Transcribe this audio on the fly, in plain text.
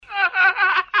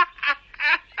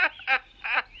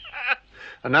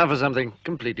And now for something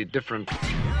completely different.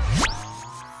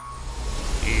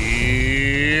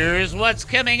 Here's what's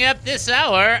coming up this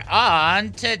hour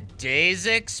on today's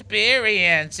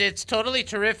experience. It's totally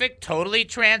terrific, totally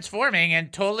transforming,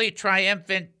 and totally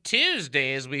triumphant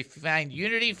Tuesday as we find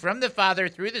unity from the Father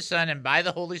through the Son and by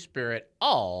the Holy Spirit,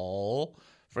 all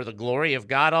for the glory of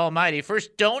God Almighty.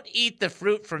 First, don't eat the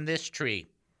fruit from this tree.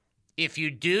 If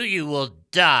you do, you will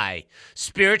die.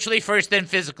 Spiritually first, then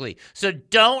physically. So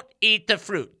don't eat the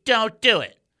fruit. Don't do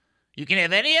it. You can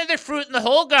have any other fruit in the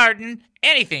whole garden,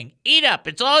 anything. Eat up.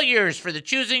 It's all yours for the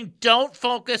choosing. Don't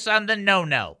focus on the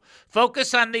no-no.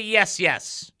 Focus on the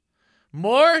yes.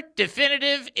 More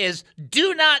definitive is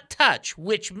do not touch,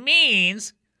 which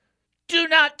means do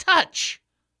not touch,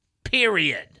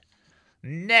 period.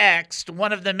 Next,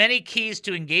 one of the many keys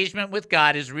to engagement with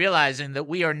God is realizing that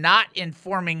we are not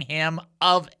informing him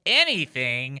of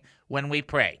anything when we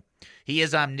pray. He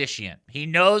is omniscient. He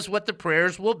knows what the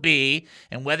prayers will be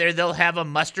and whether they'll have a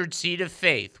mustard seed of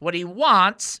faith. What he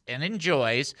wants and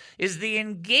enjoys is the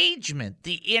engagement,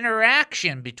 the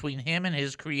interaction between him and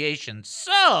his creation.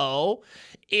 So,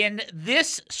 in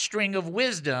this string of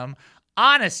wisdom,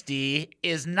 honesty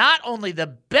is not only the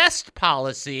best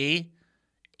policy,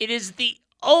 it is the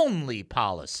only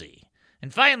policy.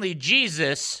 And finally,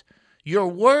 Jesus, your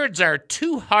words are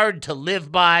too hard to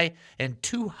live by and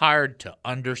too hard to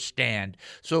understand.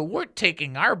 So we're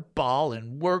taking our ball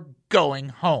and we're going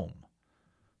home.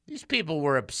 These people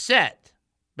were upset,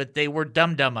 but they were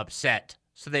dum-dum upset.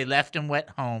 So they left and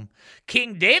went home.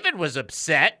 King David was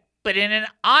upset, but in an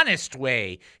honest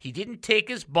way. He didn't take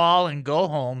his ball and go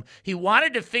home. He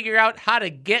wanted to figure out how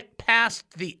to get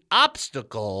past the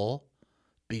obstacle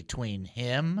between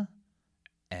him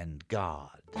and God.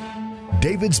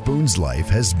 David Spoon's life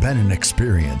has been an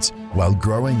experience. While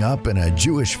growing up in a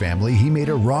Jewish family, he made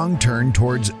a wrong turn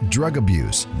towards drug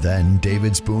abuse. Then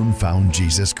David Spoon found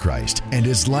Jesus Christ, and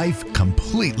his life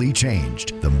completely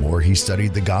changed. The more he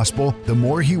studied the gospel, the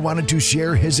more he wanted to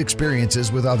share his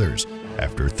experiences with others.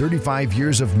 After 35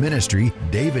 years of ministry,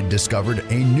 David discovered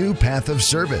a new path of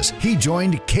service. He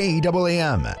joined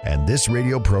KAAM, and this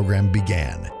radio program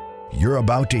began. You're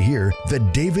about to hear the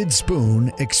David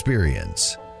Spoon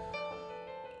Experience.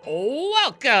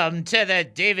 Welcome to the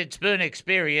David Spoon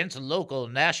Experience, local,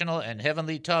 national, and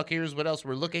heavenly talk. Here's what else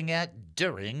we're looking at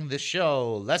during the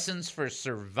show. Lessons for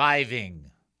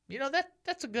surviving. You know,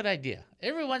 that's a good idea.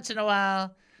 Every once in a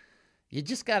while, you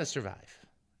just got to survive.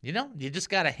 You know, you just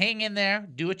got to hang in there,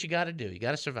 do what you got to do. You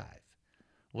got to survive.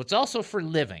 Well, it's also for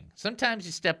living. Sometimes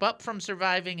you step up from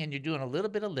surviving and you're doing a little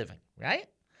bit of living, right?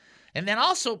 And then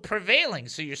also prevailing.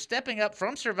 So you're stepping up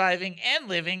from surviving and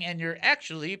living, and you're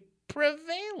actually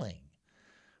prevailing.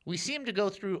 We seem to go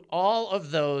through all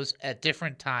of those at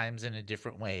different times and in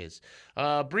different ways.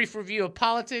 Brief review of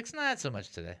politics, not so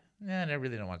much today. I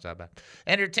really don't want to talk about it.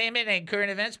 Entertainment and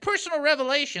current events, personal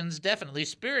revelations, definitely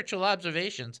spiritual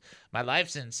observations, my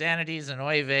life's insanities, and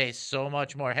oy vey, so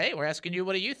much more. Hey, we're asking you,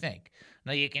 what do you think?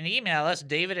 Now, you can email us,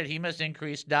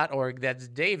 david@hemustincrease.org. That's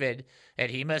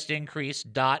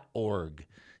david@hemustincrease.org.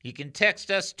 You can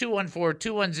text us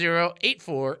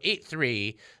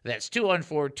 214-210-8483. That's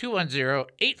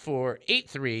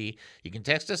 214-210-8483. You can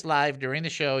text us live during the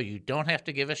show. You don't have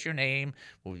to give us your name.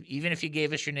 Even if you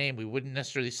gave us your name, we wouldn't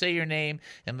necessarily say your name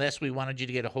unless we wanted you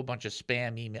to get a whole bunch of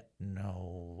spam email.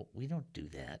 No, we don't do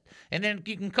that. And then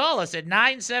you can call us at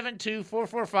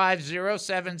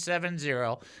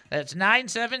 972-445-0770. That's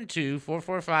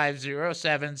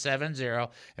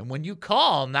 972-445-0770. And when you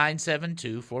call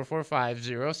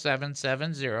 972-445-0770,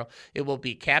 it will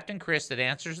be Captain Chris that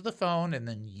answers the phone, and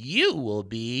then you will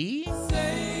be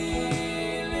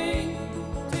sailing,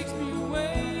 takes me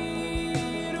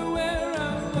away to where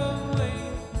I'm away.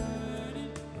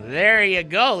 There you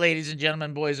go, ladies and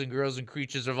gentlemen, boys and girls, and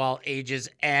creatures of all ages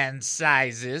and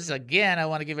sizes. Again, I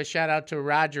want to give a shout out to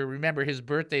Roger. Remember, his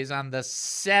birthday is on the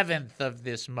 7th of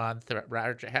this month.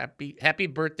 Roger, happy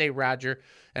birthday, Roger.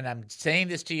 And I'm saying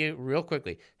this to you real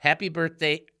quickly. Happy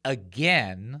birthday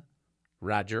again,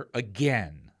 Roger,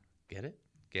 again. Get it?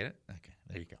 Get it? Okay,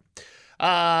 there you go.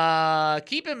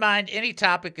 Keep in mind, any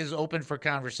topic is open for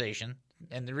conversation.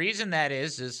 And the reason that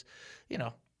is, you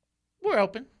know, we're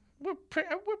open. We're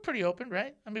pretty open,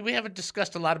 right? I mean, we haven't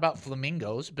discussed a lot about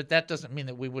flamingos, but that doesn't mean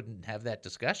that we wouldn't have that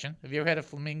discussion. Have you ever had a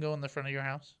flamingo in the front of your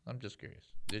house? I'm just curious.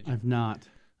 Did you? I've not.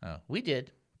 Oh, we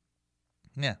did.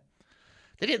 Yeah.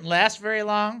 They didn't last very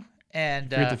long.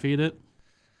 And Afraid to feed it?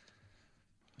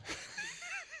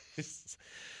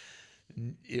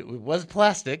 It was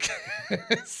plastic.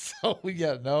 So,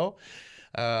 yeah, no.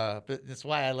 But that's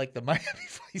why I like the Miami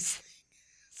Vice thing.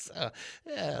 So,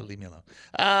 leave me alone.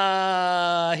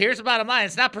 Here's the bottom line.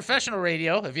 It's not professional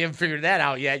radio. If you haven't figured that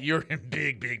out yet, you're in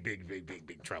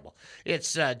big trouble.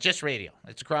 It's just radio.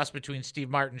 It's a cross between Steve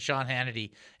Martin, Sean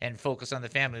Hannity, and Focus on the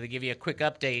Family. To give you a quick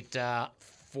update,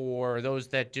 for those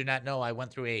that do not know, I went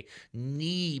through a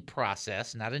knee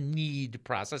process, not a need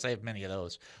process. I have many of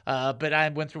those. But I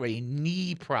went through a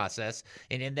knee process.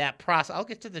 And in that process, I'll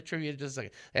get to the trivia in just a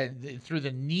second. And through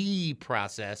the knee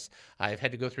process, I've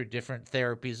had to go through different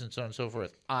therapies and so on and so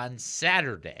forth. On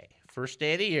Saturday, first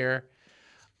day of the year,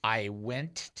 I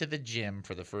went to the gym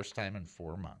for the first time in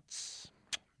 4 months.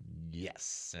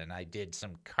 Yes, and I did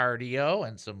some cardio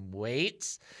and some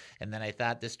weights, and then I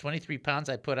thought this 23 pounds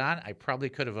I put on, I probably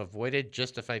could have avoided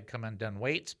just if I'd come and done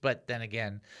weights, but then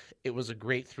again, it was a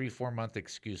great 3-4 month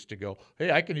excuse to go,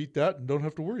 hey, I can eat that and don't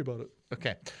have to worry about it.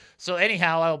 Okay, so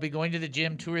anyhow, I'll be going to the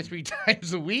gym 2 or 3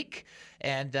 times a week,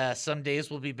 and some days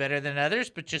will be better than others,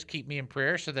 but just keep me in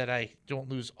prayer so that I don't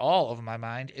lose all of my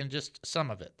mind and just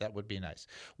some of it. That would be nice.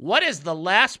 What is the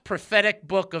last prophetic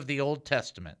book of the Old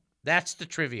Testament? That's the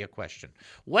trivia question.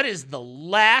 What is the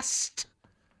last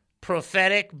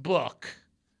prophetic book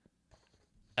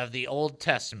of the Old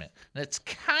Testament? That's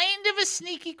kind of a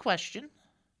sneaky question.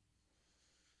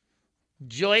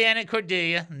 Joyanne and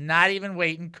Cordelia, not even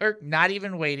waiting. Kirk, not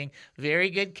even waiting. Very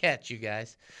good catch, you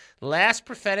guys. Last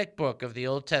prophetic book of the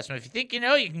Old Testament. If you think you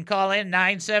know, you can call in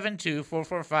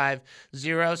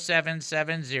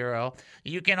 972-445-0770.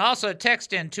 You can also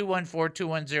text in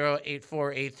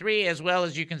 214-210-8483, as well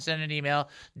as you can send an email,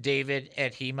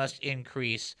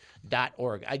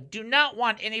 david@hemustincrease.org. I do not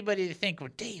want anybody to think, well,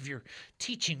 Dave, you're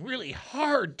teaching really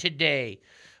hard today.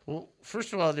 Well,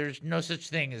 first of all, there's no such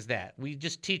thing as that. We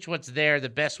just teach what's there the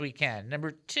best we can.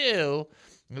 Number two,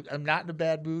 I'm not in a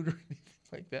bad mood or anything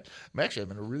like that.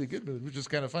 I'm in a really good mood, which is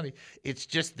kind of funny. It's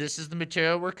just this is the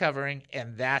material we're covering,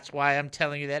 and that's why I'm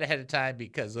telling you that ahead of time,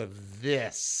 because of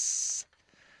this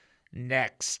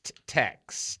next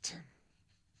text.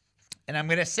 And I'm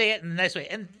going to say it in a nice way.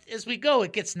 And as we go,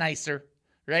 it gets nicer,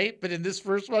 right? But in this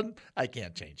first one, I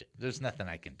can't change it. There's nothing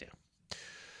I can do.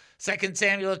 2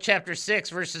 Samuel chapter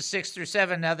 6, verses 6 through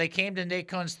 7. Now they came to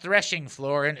Nachon's threshing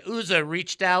floor, and Uzzah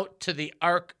reached out to the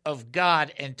ark of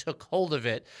God and took hold of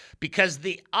it, because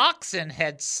the oxen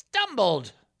had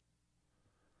stumbled.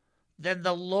 Then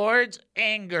the Lord's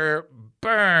anger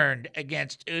burned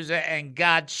against Uzzah, and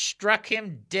God struck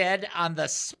him dead on the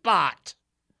spot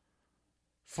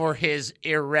for his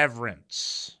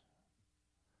irreverence.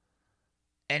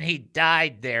 And he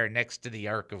died there next to the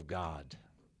ark of God.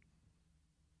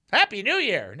 Happy New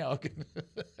Year. No.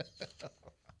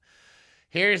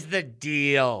 Here's the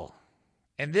deal.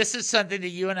 And this is something that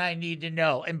you and I need to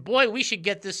know. And boy, we should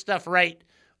get this stuff right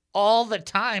all the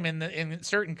time in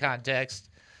certain contexts.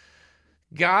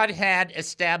 God had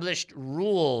established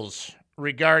rules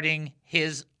regarding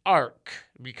his ark,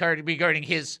 regarding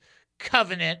his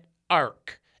covenant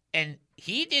ark. And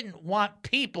he didn't want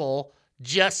people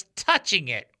just touching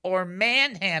it or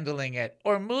manhandling it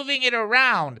or moving it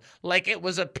around like it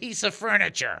was a piece of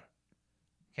furniture.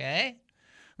 Okay?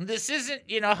 This isn't,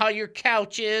 how your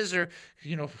couch is, or,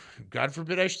 God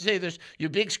forbid I should say this,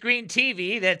 your big screen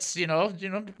TV that's,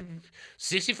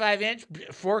 65-inch,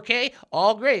 4K,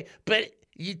 all great. But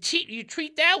you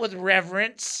treat that with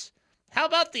reverence. How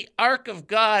about the ark of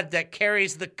God that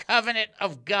carries the covenant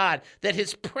of God that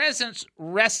his presence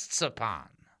rests upon?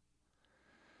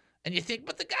 And you think,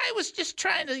 but the guy was just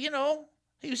trying to, he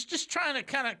was just trying to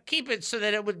kind of keep it so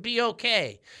that it would be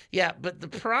okay. Yeah, but the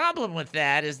problem with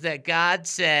that is that God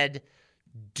said,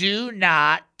 do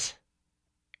not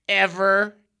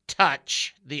ever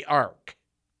touch the ark.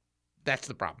 That's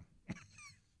the problem.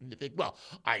 You think, well,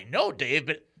 I know, Dave,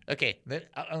 but okay, I'm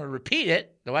going to repeat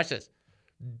it. Now watch this.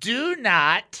 Do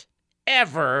not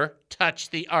ever touch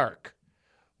the ark.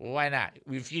 Why not?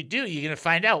 If you do, you're going to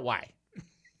find out why.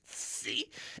 See?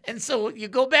 And so you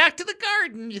go back to the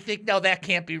garden, you think, no, that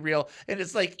can't be real. And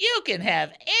it's like, you can have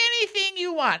anything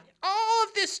you want. All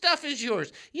of this stuff is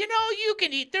yours. You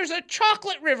can eat. There's a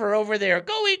chocolate river over there.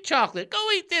 Go eat chocolate. Go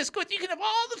eat this. You can have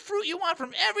all the fruit you want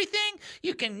from everything.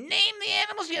 You can name the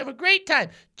animals. You have a great time.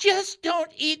 Just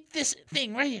don't eat this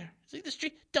thing right here. See this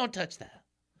tree? Don't touch that.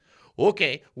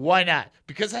 Okay, why not?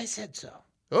 Because I said so.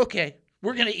 Okay,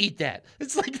 we're going to eat that.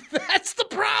 It's like, that's the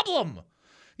problem.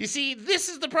 You see, this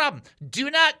is the problem. Do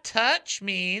not touch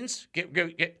means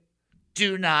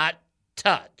do not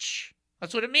touch.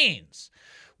 That's what it means.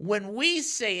 When we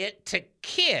say it to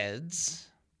kids,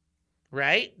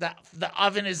 right? The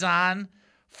oven is on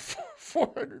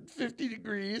 450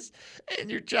 degrees and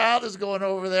your child is going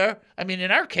over there. I mean,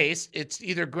 in our case, it's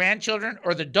either grandchildren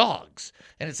or the dogs.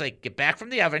 And it's like, get back from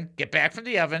the oven, get back from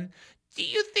the oven. Do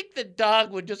you think the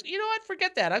dog would just, you know what,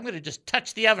 forget that. I'm going to just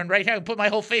touch the oven right here and put my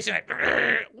whole face in it.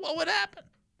 What would happen?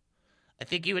 I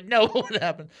think you would know what would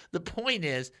happen. The point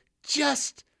is,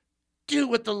 just do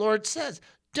what the Lord says.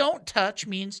 Don't touch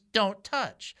means don't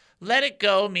touch. Let it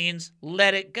go means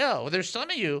let it go. There's some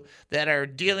of you that are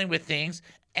dealing with things,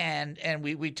 and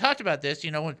we talked about this,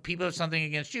 you know, when people have something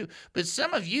against you, but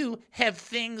some of you have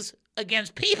things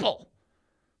against people.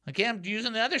 Okay, I'm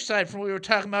using the other side from what we were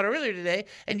talking about earlier today,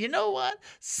 and you know what?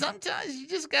 Sometimes you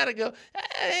just got to go,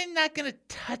 I'm not going to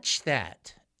touch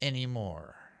that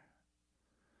anymore.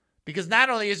 Because not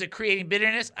only is it creating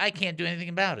bitterness, I can't do anything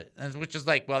about it. Which is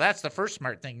like, well, that's the first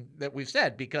smart thing that we've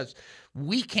said, because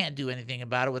we can't do anything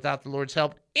about it without the Lord's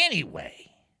help anyway.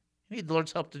 We need the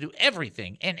Lord's help to do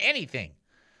everything and anything.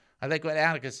 I like what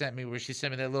Annika sent me, where she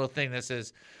sent me that little thing that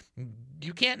says,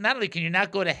 you can't, not only can you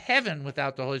not go to heaven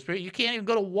without the Holy Spirit, you can't even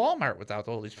go to Walmart without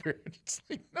the Holy Spirit. It's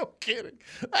like, no kidding.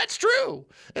 That's true.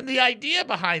 And the idea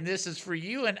behind this is for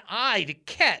you and I to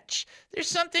catch. There's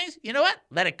some things, you know what?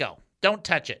 Let it go. Don't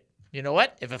touch it. You know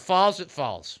what? If it falls, it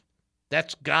falls.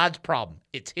 That's God's problem.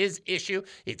 It's his issue.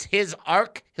 It's his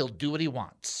ark. He'll do what he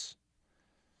wants.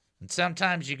 And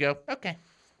sometimes you go, okay.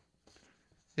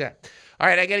 Yeah. All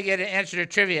right, I got to get an answer to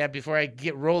trivia before I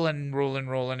get rolling,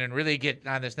 and really get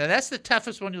on this. Now, that's the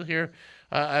toughest one you'll hear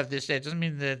of this day. It doesn't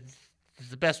mean that it's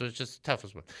the best one. It's just the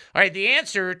toughest one. All right, the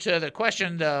answer to the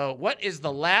question, what is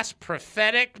the last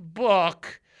prophetic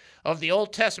book of the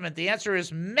Old Testament? The answer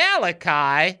is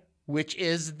Malachi, which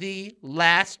is the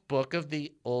last book of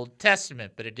the Old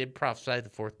Testament. But it did prophesy the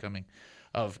forthcoming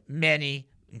of many,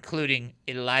 including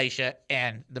Elijah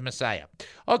and the Messiah.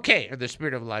 Okay, or the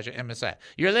spirit of Elijah and Messiah.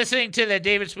 You're listening to the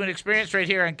David Spoon Experience right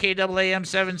here on KAAM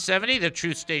 770, the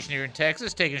truth station here in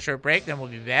Texas. Taking a short break, then we'll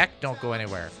be back. Don't go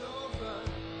anywhere.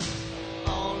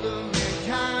 All of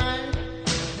mankind,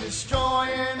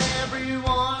 destroying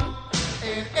everyone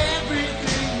and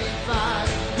everything we find.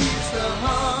 He's the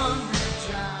hungry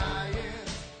giant.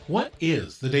 What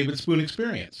is the David Spoon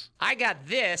Experience? I got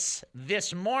this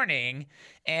morning,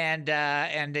 and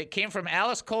it came from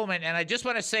Alice Coleman, and I just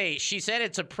want to say, she said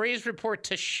it's a praise report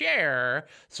to share,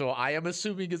 so I am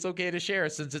assuming it's okay to share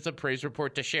since it's a praise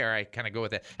report to share. I kind of go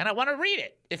with it, and I want to read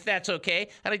it, if that's okay,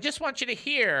 and I just want you to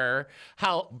hear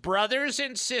how brothers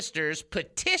and sisters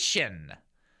petition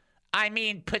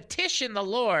the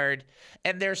Lord,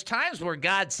 and there's times where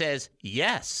God says,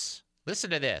 yes. Listen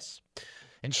to this.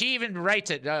 And she even writes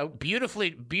it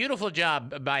beautiful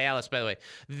job by Alice, by the way.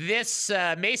 This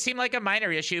may seem like a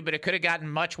minor issue, but it could have gotten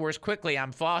much worse quickly.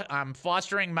 I'm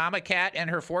fostering Mama Cat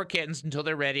and her 4 kittens until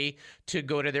they're ready to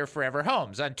go to their forever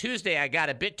homes. On Tuesday, I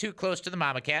got a bit too close to the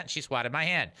Mama Cat, and she swatted my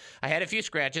hand. I had a few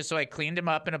scratches, so I cleaned them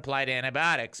up and applied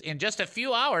antibiotics. In just a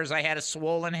few hours, I had a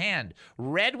swollen hand,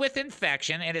 red with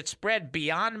infection, and it spread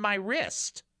beyond my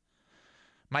wrist.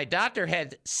 My doctor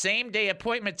had same-day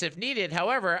appointments if needed.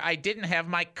 However, I didn't have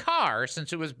my car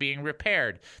since it was being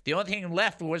repaired. The only thing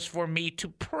left was for me to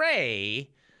pray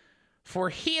for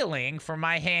healing for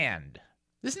my hand.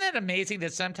 Isn't that amazing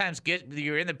that sometimes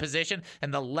you're in the position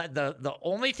and the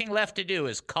only thing left to do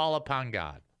is call upon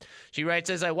God? She writes,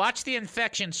 as I watched the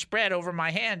infection spread over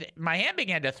my hand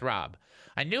began to throb.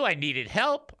 I knew I needed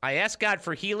help. I asked God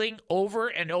for healing over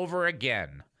and over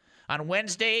again. On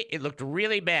Wednesday, it looked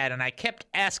really bad, and I kept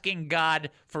asking God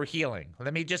for healing.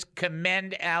 Let me just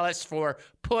commend Alice for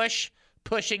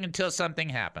pushing until something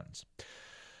happens.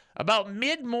 About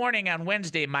mid-morning on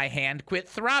Wednesday, my hand quit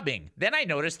throbbing. Then I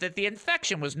noticed that the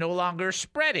infection was no longer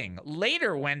spreading.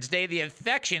 Later Wednesday, the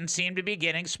infection seemed to be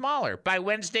getting smaller. By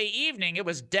Wednesday evening, it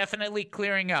was definitely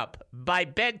clearing up. By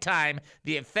bedtime,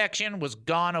 the infection was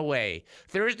gone away.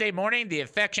 Thursday morning, the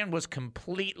infection was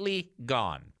completely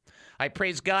gone. I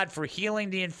praise God for healing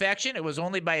the infection. It was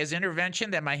only by his intervention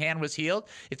that my hand was healed.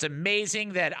 It's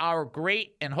amazing that our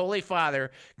great and holy Father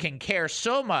can care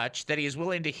so much that he is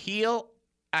willing to heal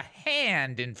a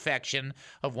hand infection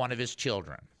of one of his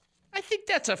children. I think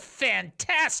that's a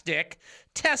fantastic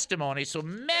testimony. So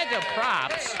mega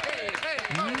props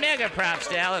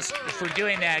to Alice for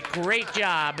doing that. Great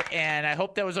job. And I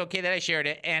hope that was okay that I shared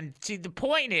it. And see, the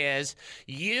point is,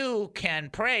 you can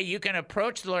pray, you can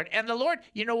approach the Lord. And the Lord,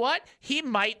 you know what? He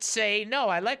might say no.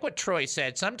 I like what Troy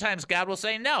said. Sometimes God will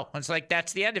say no. It's like,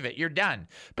 that's the end of it. You're done.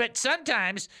 But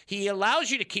sometimes he allows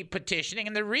you to keep petitioning.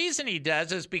 And the reason he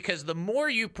does is because the more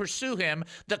you pursue him,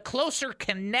 the closer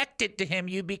connected to him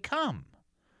you become.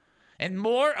 And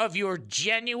more of your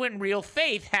genuine, real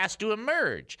faith has to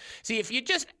emerge. See, if you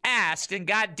just asked and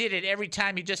God did it every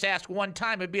time you just asked one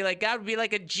time, it'd be like God would be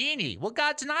like a genie. Well,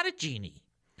 God's not a genie.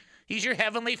 He's your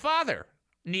heavenly Father.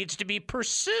 Needs to be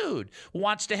pursued,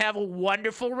 wants to have a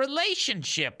wonderful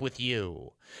relationship with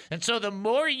you. And so the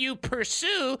more you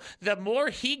pursue, the more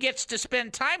he gets to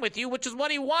spend time with you, which is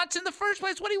what he wants in the first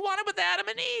place, what he wanted with Adam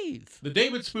and Eve. The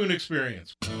David Spoon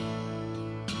Experience.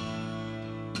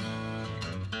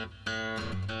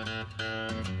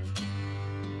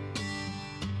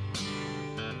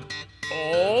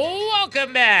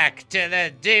 Welcome back to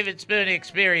the David Spoon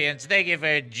Experience. Thank you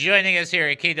for joining us here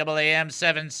at KAAM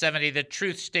 770, the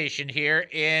truth station here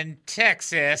in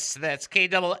Texas. That's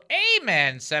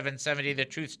KAAM 770, the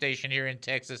truth station here in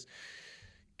Texas.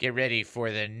 Get ready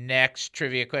for the next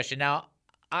trivia question. Now,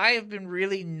 I have been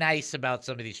really nice about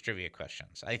some of these trivia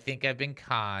questions. I think I've been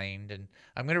kind, and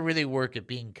I'm going to really work at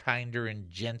being kinder and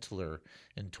gentler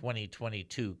in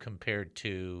 2022 compared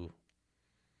to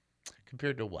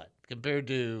what? Compared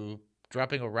to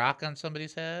dropping a rock on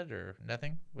somebody's head or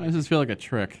nothing? Why does this feel like a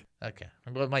trick? Okay.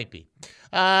 Well, it might be.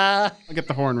 I'll get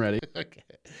the horn ready. Okay.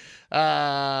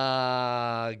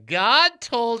 God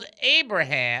told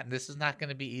Abraham, this is not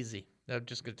going to be easy. I'm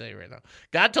just going to tell you right now.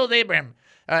 God told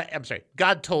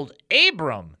God told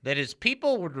Abram that his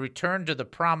people would return to the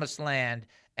promised land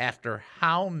after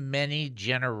how many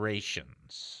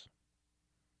generations?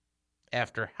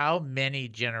 After how many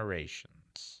generations?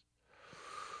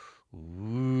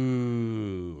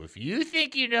 Ooh, if you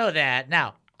think you know that.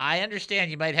 Now, I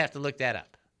understand you might have to look that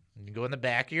up. You can go in the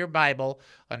back of your Bible,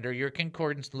 under your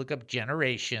concordance, look up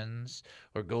generations,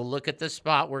 or go look at the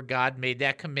spot where God made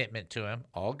that commitment to him.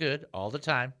 All good, all the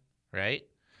time, right?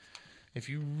 If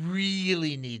you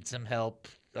really need some help,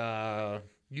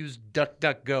 use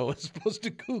DuckDuckGo as opposed to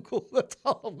Google. That's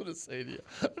all I'm going to say to you.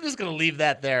 I'm just going to leave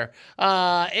that there.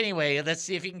 Anyway, let's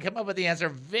see if you can come up with the answer.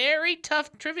 Very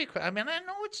tough trivia question. I mean, I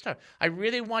know it's tough. I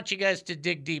really want you guys to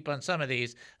dig deep on some of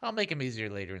these. I'll make them easier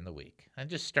later in the week. I'm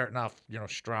just starting off,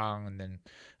 strong, and then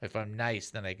if I'm nice,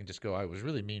 then I can just go, I was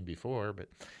really mean before. But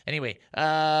anyway,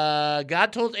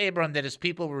 God told Abram that his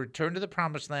people would return to the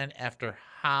promised land after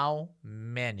how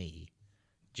many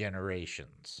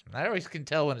generations? I always can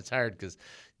tell when it's hard because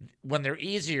when they're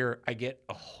easier, I get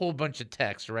a whole bunch of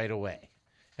text right away.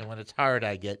 And when it's hard,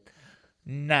 I get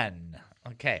none.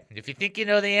 Okay. If you think you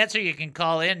know the answer, you can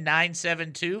call in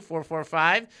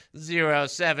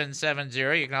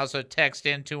 972-445-0770. You can also text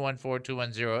in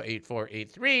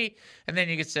 214-210-8483. And then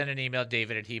you can send an email,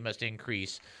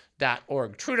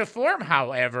 david@hemustincrease.org. True to form,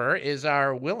 however, is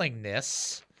our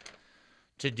willingness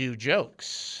to do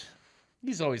jokes.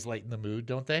 These always lighten the mood,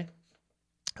 don't they?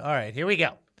 All right, here we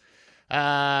go.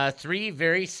 3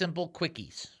 very simple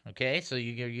quickies, okay? So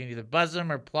you can either buzz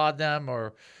them or applaud them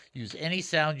or use any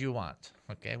sound you want,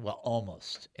 okay? Well,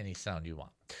 almost any sound you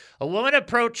want. A woman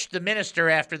approached the minister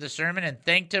after the sermon and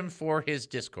thanked him for his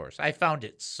discourse. I found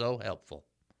it so helpful.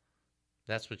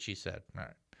 That's what she said. All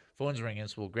right. Phone's ringing,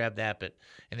 so we'll grab that. But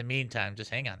in the meantime, just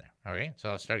hang on there. All right?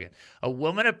 So I'll start again. A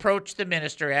woman approached the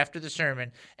minister after the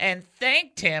sermon and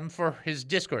thanked him for his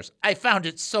discourse. I found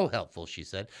it so helpful, she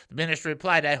said. The minister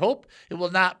replied, I hope it will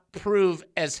not prove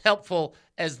as helpful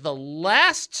as the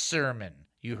last sermon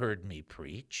you heard me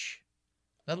preach.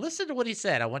 Now listen to what he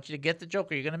said. I want you to get the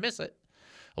joke or you're going to miss it.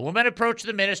 A woman approached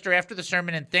the minister after the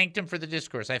sermon and thanked him for the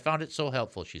discourse. I found it so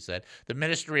helpful, she said. The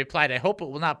minister replied, I hope it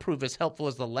will not prove as helpful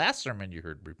as the last sermon you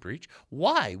heard me preach.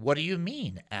 Why? What do you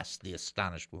mean? Asked the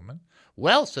astonished woman.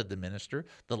 Well, said the minister,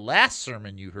 the last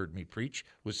sermon you heard me preach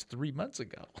was 3 months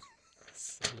ago.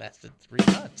 It lasted 3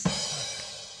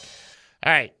 months.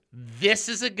 All right, this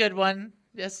is a good one.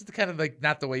 This is kind of like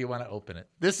not the way you want to open it.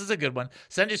 This is a good one.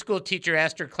 Sunday school teacher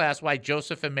asked her class why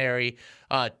Joseph and Mary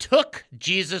took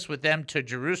Jesus with them to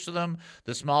Jerusalem.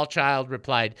 The small child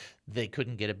replied, they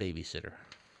couldn't get a babysitter.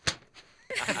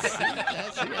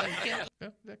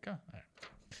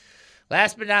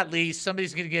 Last but not least,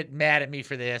 somebody's going to get mad at me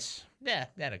for this. Yeah,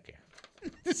 I don't care.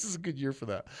 This is a good year for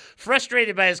that.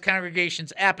 Frustrated by his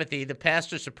congregation's apathy, the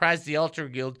pastor surprised the altar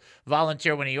guild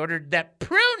volunteer when he ordered that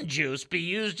prune juice be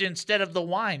used instead of the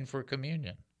wine for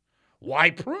communion.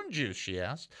 Why prune juice, she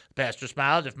asked. The pastor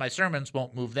smiled. If my sermons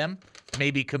won't move them,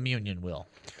 maybe communion will.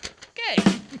 Okay.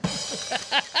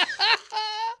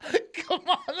 Come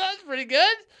on, that's pretty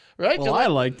good. Right? Well, I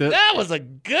liked it. That was a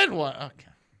good one. Okay.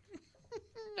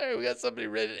 All right, we got somebody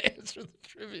ready to answer the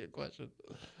trivia question.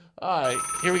 All right,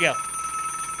 here we go.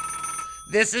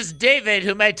 This is David.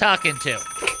 Who am I talking to?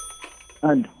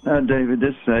 David,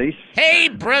 this is Ace. Hey,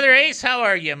 Brother Ace, how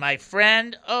are you, my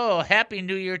friend? Oh, Happy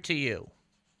New Year to you.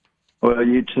 Well,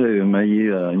 you too. May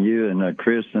you and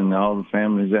Chris and all the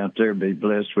families out there be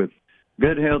blessed with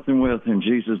good health and wealth in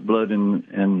Jesus' blood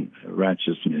and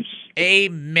righteousness.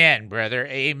 Amen, brother.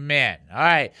 Amen. All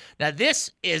right. Now,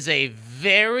 this is a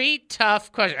very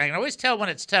tough question. I can always tell when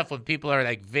it's tough when people are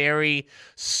like very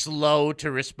slow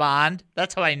to respond.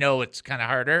 That's how I know it's kind of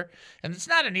harder. And it's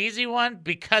not an easy one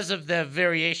because of the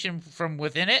variation from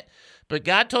within it. But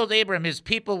God told Abram his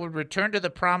people would return to the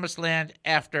promised land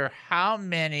after how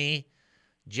many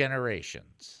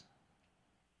generations?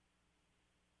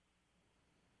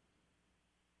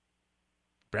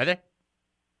 Brother?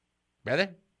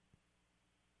 Brother?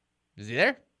 Is he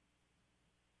there?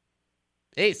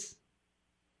 Ace.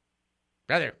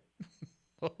 Brother.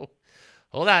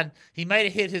 Hold on. He might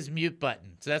have hit his mute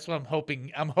button. So that's what I'm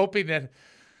hoping. I'm hoping that.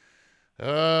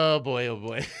 Oh, boy. Oh,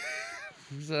 boy.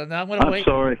 So now I'm going to wait.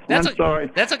 Sorry. I'm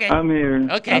sorry. That's okay. I'm here.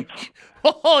 Okay.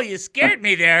 Oh, you scared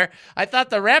me there. I thought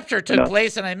the rapture took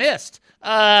place and I missed.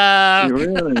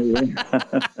 Really?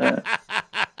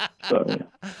 Sorry.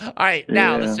 All right,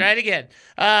 now let's try it again.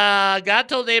 God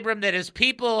told Abram that his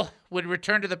people would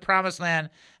return to the promised land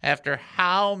after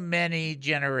how many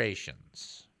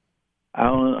generations? I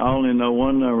only know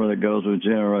one number that goes with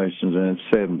generations, and it's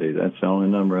 70. That's the only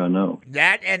number I know.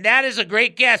 That is a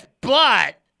great guess,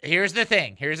 but here's the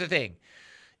thing.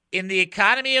 In the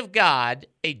economy of God,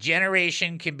 a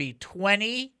generation can be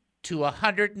 20 to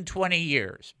 120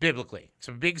 years, biblically. It's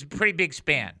a pretty big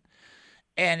span.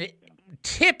 And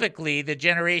typically, the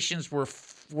generations were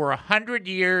 100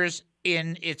 years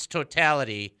in its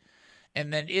totality.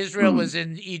 And then Israel was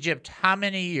in Egypt how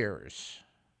many years?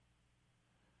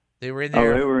 They were in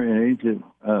there. Oh, they were in Egypt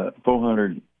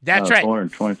 400. That's right.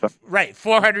 425. Right,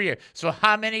 400 years. So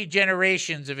how many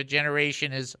generations if a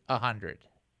generation is 100?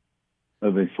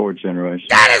 That'll be 4 generations.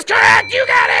 That is correct. You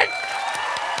got it.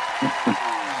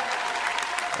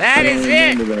 That is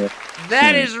it.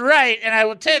 That is right. And I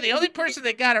will tell you, the only person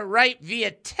that got it right via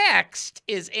text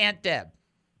is Aunt Deb.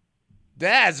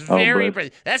 That's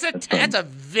that's a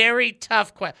very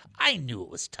tough question. I knew it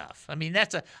was tough. I mean,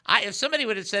 if somebody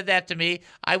would have said that to me,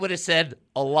 I would have said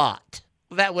a lot.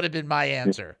 That would have been my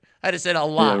answer. I'd have said a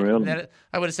lot. Yeah, really?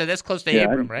 I would have said that's close to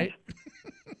Abram, right?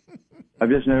 I've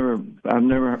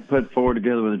never put 4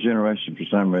 together with a generation for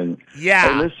some reason.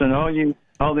 Yeah. Hey, listen,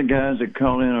 all the guys that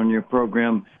call in on your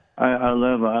program, I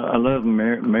love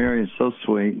Mary is so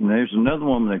sweet. And there's another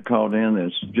woman that called in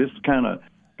that's just kind of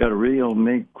got a real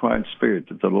meek, quiet spirit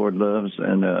that the Lord loves.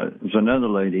 And there's another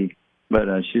lady, but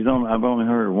I've only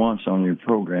heard her once on your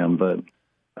program. But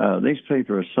these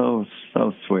people are so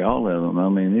sweet, all of them. I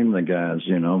mean, even the guys,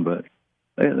 but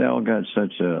they all got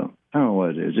such a, I don't know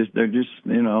what it is. They're just,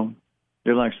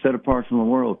 they're like set apart from the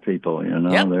world people,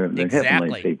 Yep, They're exactly.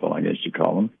 heavenly people, I guess you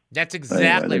call them. That's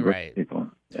exactly right. People.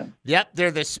 Yeah. Yep,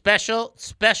 they're the special,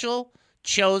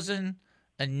 chosen,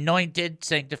 anointed,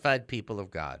 sanctified people of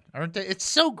God. Aren't they? It's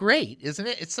so great, isn't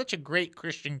it? It's such a great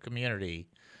Christian community.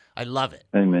 I love it.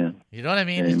 Amen. You know what I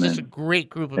mean? Amen. It's just a great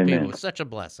group of people. It's such a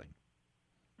blessing.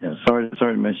 Yeah, sorry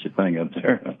to miss your thing up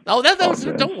there. Oh,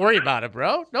 don't worry about it,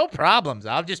 bro. No problems.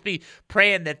 I'll just be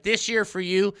praying that this year for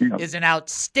you is an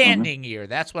outstanding year.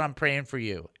 That's what I'm praying for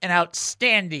you. An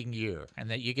outstanding year. And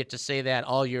that you get to say that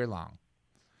all year long.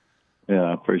 Yeah,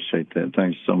 I appreciate that.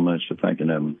 Thanks so much for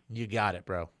thinking of me. You got it,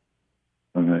 bro.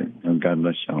 Okay. And God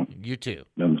bless y'all. You too.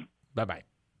 Bye. Bye-bye.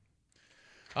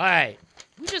 All right.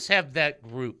 We just have that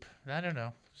group. I don't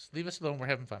know. Just leave us alone. We're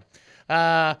having fun.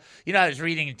 I was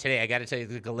reading today, I got to tell you,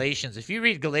 the Galatians. If you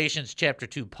read Galatians chapter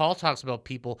 2, Paul talks about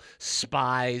people,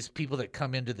 spies, people that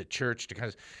come into the church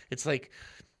it's like,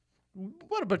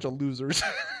 what a bunch of losers.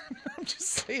 I'm just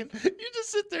saying, you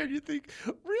just sit there and you think,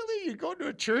 really? You go to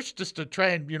a church just to try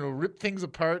and, rip things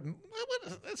apart? And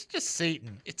that's just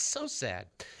Satan. It's so sad.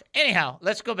 Anyhow,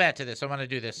 let's go back to this. I want to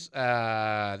do this.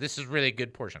 This is really a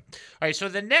good portion. All right, so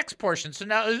the next portion. So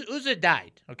now Uzzah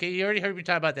died. Okay, you already heard me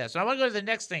talk about that. So I want to go to the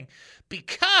next thing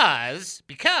because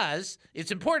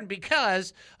it's important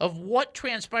because of what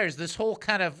transpires, this whole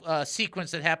kind of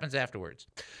sequence that happens afterwards.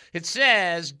 It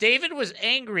says, David was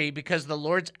angry because the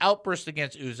Lord's outburst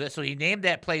against Uzzah, so he named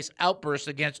that place Outburst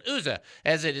against Uzzah,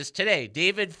 as it is today.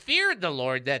 David feared the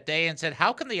Lord that day and said,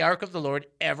 how can the ark of the Lord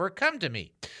ever come to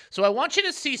me? So I want you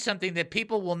to see something that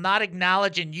people will not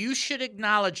acknowledge, and you should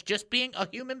acknowledge just being a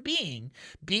human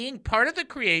being part of the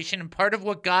creation and part of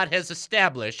what God has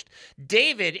established.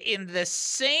 David, in the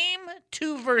same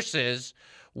 2 verses,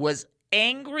 was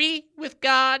angry with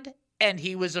God and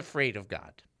he was afraid of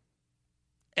God.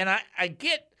 And I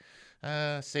get,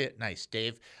 say it nice,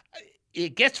 Dave.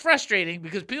 It gets frustrating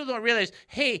because people don't realize,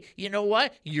 hey, you know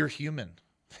what? You're human.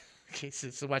 Okay,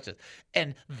 so watch this.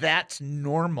 And that's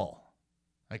normal.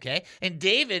 Okay? And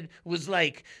David was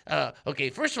like, okay,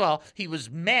 first of all, he was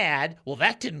mad. Well,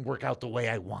 that didn't work out the way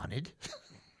I wanted.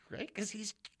 Right? Because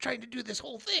he's trying to do this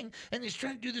whole thing, and he's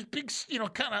trying to do this big,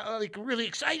 kind of like really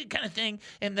excited kind of thing,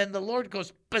 and then the Lord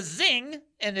goes bazing,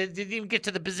 and it didn't even get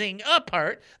to the bazing up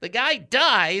part. The guy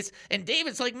dies, and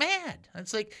David's like mad. And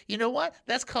it's like, you know what?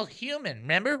 That's called human.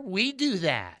 Remember? We do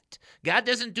that. God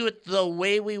doesn't do it the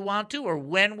way we want to, or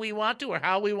when we want to, or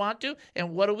how we want to,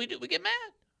 and what do? We get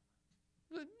mad.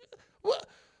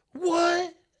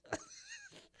 What?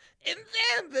 And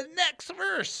then the next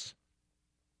verse.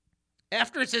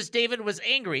 After it says David was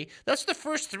angry, that's the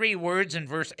first 3 words in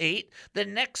verse 8. The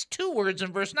next 2 words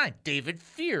in verse 9, David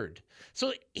feared.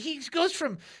 So he goes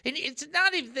from, and it's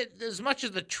not even as much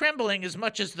as the trembling, as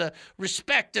much as the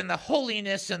respect and the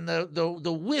holiness and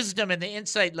the wisdom and the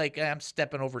insight, like I'm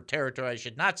stepping over territory I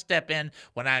should not step in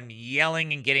when I'm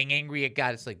yelling and getting angry at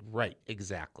God. It's like, right,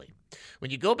 exactly.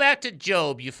 When you go back to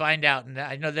Job, you find out, and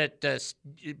I know that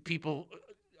people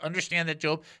understand that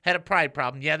Job had a pride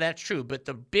problem. Yeah, that's true. But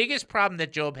the biggest problem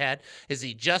that Job had is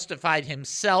he justified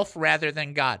himself rather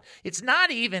than God. It's not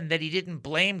even that he didn't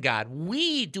blame God.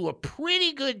 We do a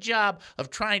pretty good job of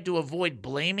trying to avoid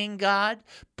blaming God.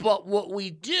 But what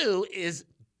we do is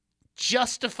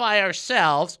justify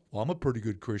ourselves. Well, I'm a pretty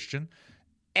good Christian.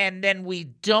 And then we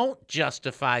don't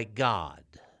justify God.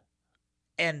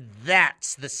 And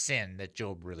that's the sin that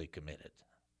Job really committed.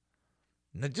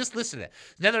 Now just listen to that.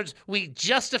 In other words, we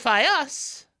justify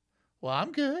us. Well,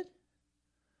 I'm good.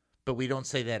 But we don't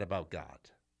say that about God.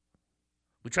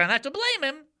 We try not to blame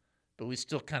him, but we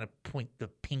still kind of point the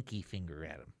pinky finger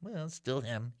at him. Well, it's still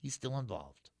him. He's still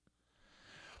involved.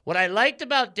 What I liked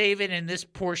about David in this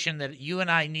portion that you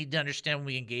and I need to understand when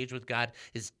we engage with God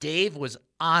is David was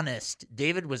honest.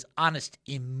 David was honest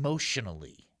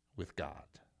emotionally with God.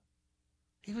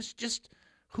 He was just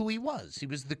who he was. He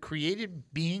was the created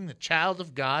being, the child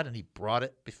of God, and he brought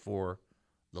it before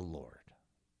the Lord.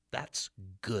 That's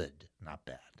good, not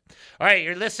bad. All right,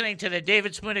 you're listening to the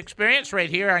David Spoon Experience right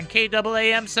here on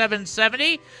KAAM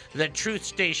 770, the truth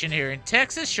station here in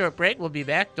Texas. Short break. We'll be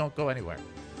back. Don't go anywhere.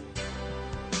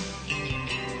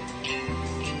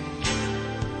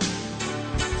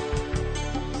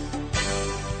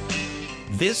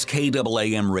 This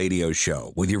KAAM radio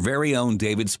show with your very own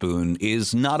David Spoon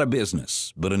is not a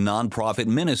business, but a nonprofit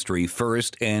ministry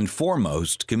first and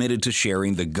foremost committed to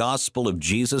sharing the gospel of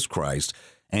Jesus Christ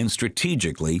and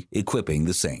strategically equipping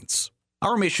the saints.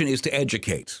 Our mission is to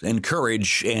educate,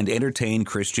 encourage, and entertain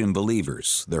Christian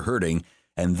believers, the hurting,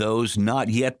 and those not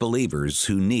yet believers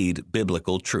who need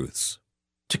biblical truths.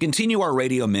 To continue our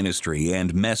radio ministry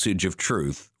and message of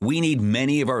truth, we need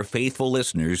many of our faithful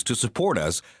listeners to support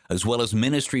us, as well as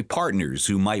ministry partners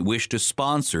who might wish to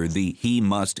sponsor the He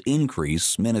Must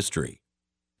Increase ministry.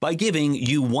 By giving,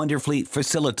 you wonderfully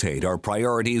facilitate our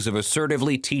priorities of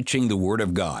assertively teaching the Word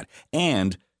of God,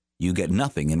 and you get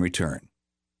nothing in return.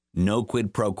 No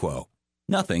quid pro quo.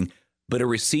 Nothing but a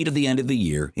receipt at the end of the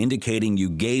year indicating you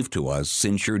gave to us,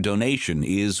 since your donation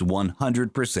is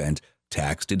 100%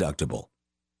 tax deductible.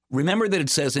 Remember that it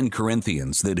says in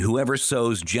Corinthians that whoever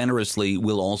sows generously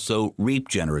will also reap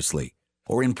generously.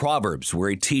 Or in Proverbs, where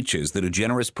it teaches that a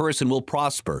generous person will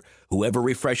prosper. Whoever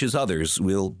refreshes others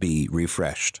will be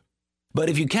refreshed. But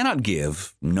if you cannot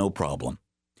give, no problem.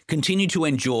 Continue to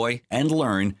enjoy and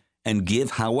learn and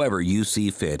give however you see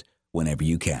fit whenever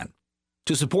you can.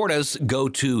 To support us, go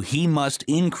to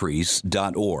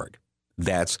hemustincrease.org.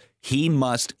 That's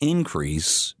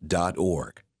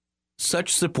hemustincrease.org.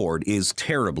 Such support is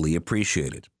terribly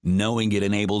appreciated, knowing it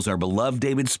enables our beloved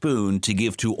David Spoon to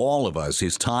give to all of us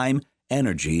his time,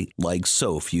 energy, like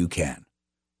so few can.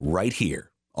 Right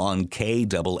here on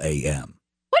KAAM.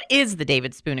 What is the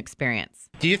David Spoon Experience?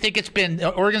 Do you think it's been,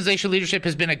 organizational leadership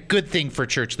has been a good thing for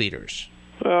church leaders?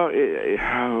 Well,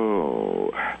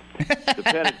 I'll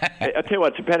tell you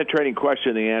what, it's a penetrating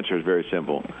question. The answer is very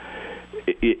simple.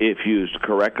 If used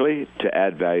correctly to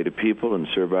add value to people and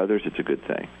serve others, it's a good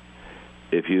thing.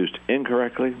 If used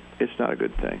incorrectly, it's not a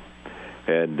good thing.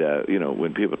 And,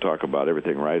 when people talk about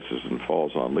everything rises and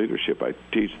falls on leadership, I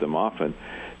teach them often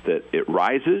that it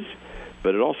rises,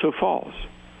 but it also falls.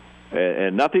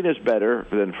 And nothing is better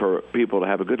than for people to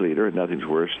have a good leader, and nothing's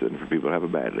worse than for people to have a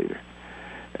bad leader.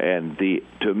 And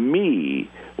to me,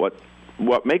 what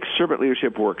makes servant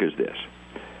leadership work is this.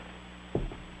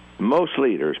 Most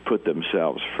leaders put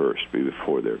themselves first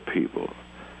before their people.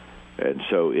 And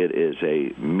so it is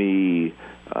a me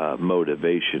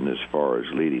motivation as far as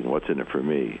leading. What's in it for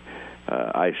me?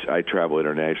 I travel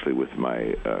internationally with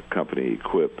my company,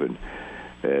 Equip, and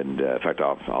And in fact,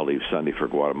 I'll leave Sunday for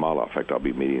Guatemala. In fact, I'll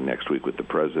be meeting next week with the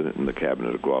president and the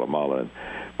cabinet of Guatemala. And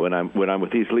when I'm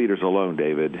with these leaders alone,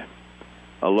 David,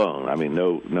 alone. I mean,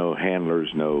 no handlers,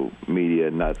 no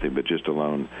media, nothing, but just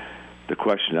alone. The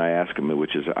question I ask them,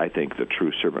 which is I think the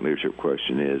true servant leadership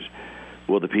question, is: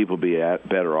 will the people be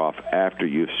better off after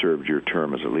you've served your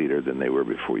term as a leader than they were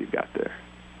before you got there?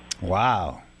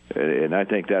 Wow. And I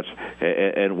think that's,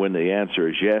 and when the answer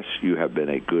is yes, you have been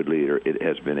a good leader, it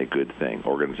has been a good thing.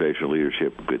 Organizational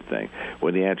leadership, good thing.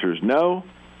 When the answer is no,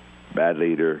 bad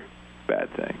leader, bad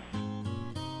thing.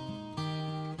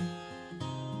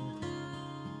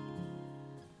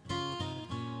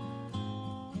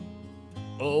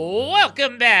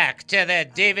 Welcome back to the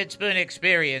David Spoon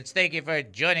Experience. Thank you for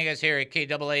joining us here at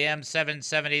KAAM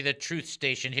 770, the Truth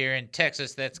Station here in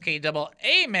Texas. That's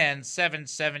KAAM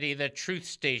 770, the Truth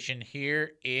Station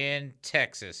here in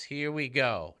Texas. Here we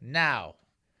go. Now,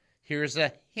 here's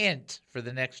a hint for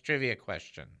the next trivia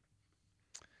question.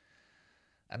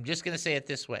 I'm just going to say it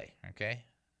this way, okay?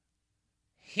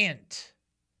 Hint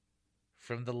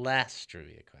from the last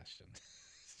trivia question.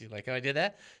 You like how I did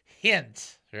that?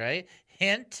 Hint, right?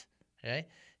 Hint, right?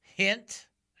 Hint,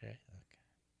 right? Okay.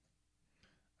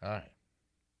 All right.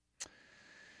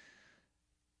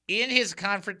 In his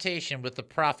confrontation with the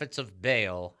prophets of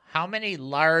Baal, how many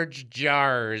large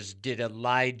jars did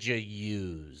Elijah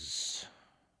use?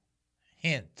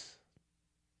 Hint.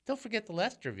 Don't forget the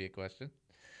last trivia question.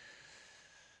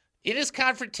 In his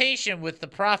confrontation with the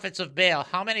prophets of Baal,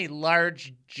 how many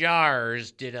large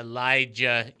jars did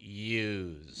Elijah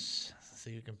use?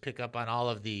 So you can pick up on all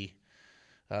of the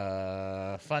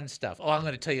fun stuff. Oh, I'm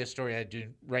going to tell you a story I do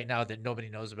right now that nobody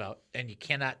knows about, and you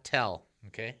cannot tell,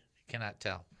 okay? You cannot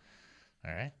tell.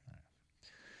 All right?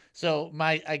 So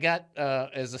I got,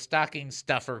 as a stocking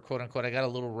stuffer, quote unquote, I got a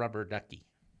little rubber ducky.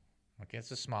 Okay, it's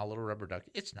a small little rubber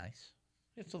ducky. It's nice.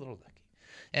 It's a little ducky.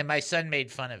 And my son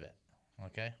made fun of it.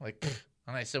 Okay, like,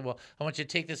 and I said, well, I want you to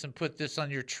take this and put this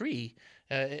on your tree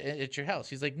at your house.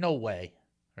 He's like, no way,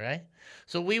 right?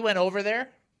 So we went over there,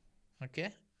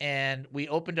 okay, and we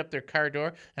opened up their car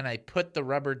door, and I put the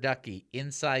rubber ducky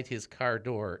inside his car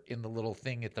door in the little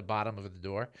thing at the bottom of the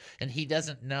door, and he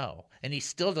doesn't know, and he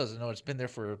still doesn't know. It's been there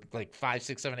for like 5,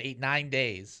 6, 7, 8, 9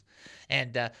 days,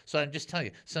 and so I'm just telling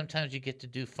you, sometimes you get to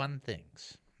do fun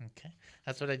things, okay?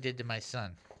 That's what I did to my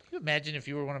son. Can you imagine if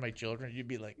you were one of my children? You'd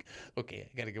be like, okay,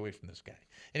 I got to get away from this guy.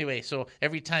 Anyway, so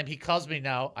every time he calls me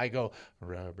now, I go,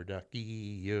 rubber ducky,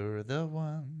 you're the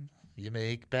one. You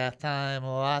make bath time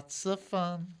lots of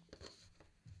fun.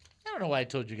 I don't know why I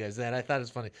told you guys that. I thought it was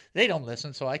funny. They don't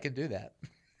listen, so I can do that.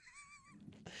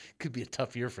 Could be a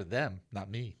tough year for them,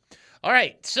 not me. All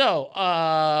right, so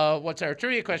what's our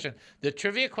trivia question? The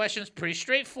trivia question is pretty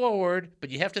straightforward, but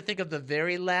you have to think of the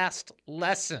very last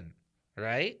lesson,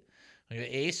 right?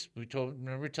 Ace,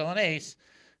 remember telling Ace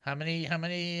how many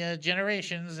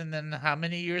generations, and then how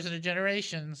many years in a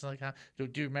generation? Like, do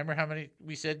you remember how many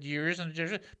we said years in a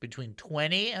generation? Between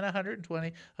 20 and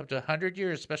 120, up to 100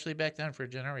 years, especially back then for a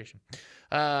generation.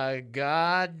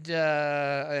 God,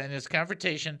 in his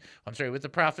confrontation, with the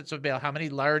prophets of Baal, how many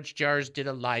large jars did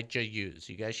Elijah use?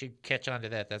 You guys should catch on to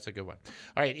that. That's a good one.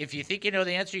 All right, if you think you know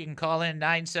the answer, you can call in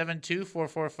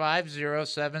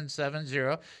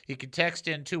 972-445-0770. You can text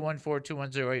in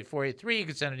 214-210-8483. You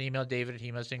can send an email,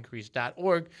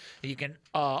 david@hemustincrease.org. You can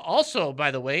also,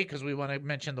 by the way, because we want to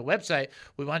mention the website,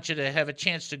 we want you to have a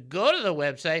chance to go to the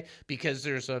website, because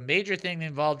there's a major thing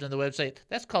involved in the website.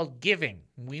 That's called giving.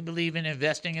 We believe in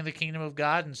investing in the kingdom of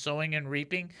God and sowing and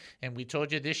reaping. And we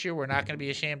told you this year we're not going to be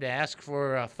ashamed to ask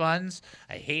for funds.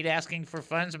 I hate asking for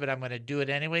funds, but I'm going to do it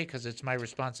anyway because it's my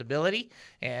responsibility.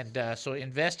 And so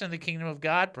invest in the kingdom of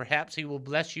God. Perhaps he will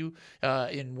bless you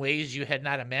in ways you had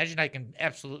not imagined. I can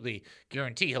absolutely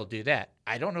guarantee he'll do that.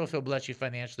 I don't know if he'll bless you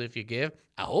financially if you give.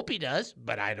 I hope he does,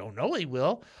 but I don't know he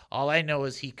will. All I know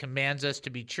is he commands us to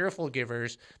be cheerful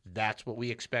givers. That's what we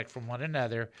expect from one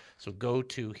another. So go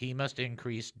to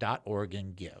hemustincrease.org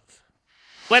and give.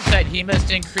 Website,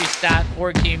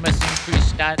 hemustincrease.org,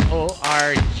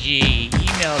 hemustincrease.org.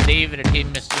 Email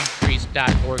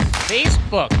david@hemustincrease.org.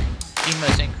 Facebook, He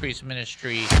Must Increase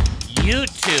Ministry.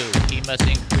 YouTube, He Must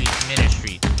Increase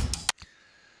Ministry.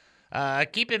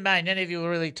 Keep in mind, none of you will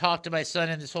really talk to my son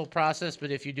in this whole process, but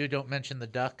if you do, don't mention the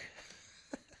duck.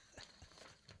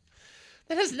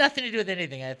 That has nothing to do with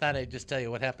anything. I thought I'd just tell you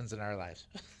what happens in our lives.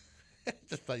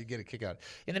 Just thought you'd get a kick out.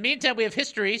 In the meantime, we have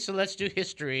history, so let's do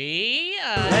history.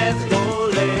 Let's go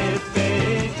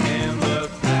living in the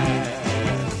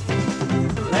past.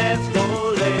 Let's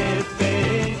go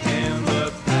living in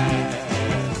the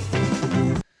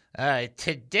past. All right,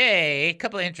 today, a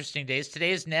couple of interesting days. Today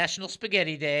is National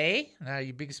Spaghetti Day.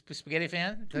 You big spaghetti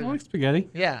fan? I like spaghetti.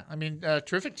 Yeah, I mean,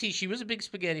 terrific T. She was a big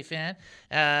spaghetti fan,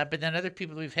 but then other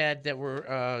people we've had that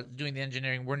were doing the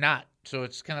engineering were not. So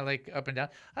it's kind of like up and down.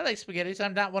 I like spaghetti. So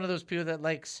I'm not one of those people that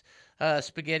likes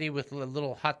spaghetti with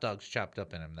little hot dogs chopped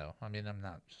up in them, though. I mean, I'm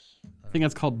not. I think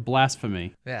that's called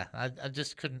blasphemy. Yeah, I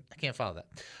just couldn't. I can't follow that.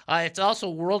 It's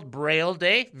also World Braille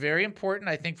Day. Very important,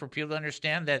 I think, for people to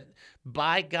understand that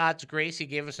by God's grace, He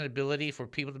gave us an ability for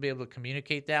people to be able to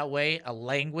communicate that way, a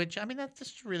language. I mean, that's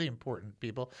just really important,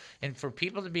 people. And for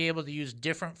people to be able to use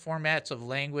different formats of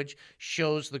language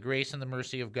shows the grace and the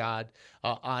mercy of God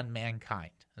on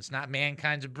mankind. It's not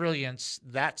mankind's brilliance.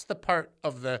 That's the part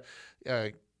of the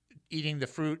eating the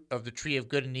fruit of the tree of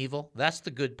good and evil. That's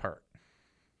the good part.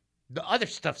 The other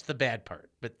stuff's the bad part,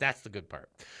 but that's the good part.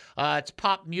 It's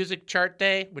Pop Music Chart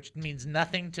Day, which means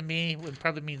nothing to me. It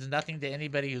probably means nothing to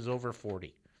anybody who's over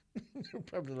 40. They're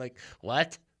probably like,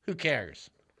 what? Who cares?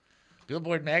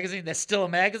 Billboard magazine? That's still a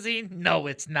magazine? No,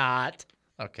 it's not.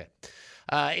 Okay.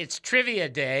 It's Trivia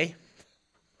Day.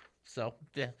 So,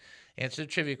 answer the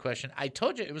trivia question. I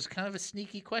told you it was kind of a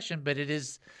sneaky question, but it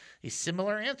is a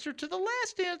similar answer to the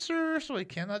last answer, so I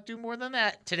cannot do more than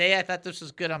that. Today, I thought this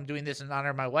was good. I'm doing this in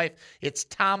honor of my wife. It's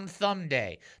Tom Thumb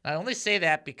Day. I only say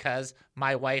that because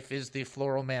my wife is the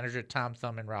floral manager, Tom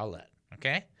Thumb in Rowlett,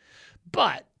 okay?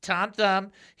 But Tom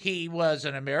Thumb, he was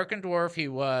an American dwarf. He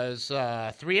was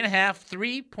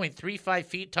 3.35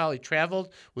 feet tall. He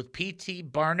traveled with P.T.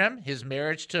 Barnum. His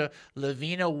marriage to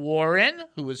Lavina Warren,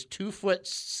 who was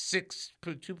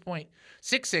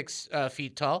 2.66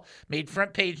 feet tall, made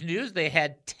front page news. They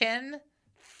had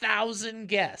 10,000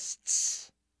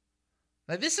 guests.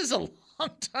 Now, this is a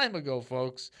long time ago,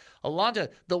 folks. A long time.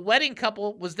 The wedding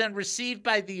couple was then received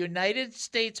by the United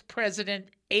States President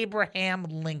Abraham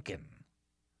Lincoln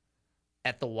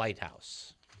at the White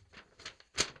House.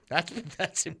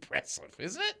 That's impressive,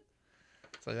 isn't it?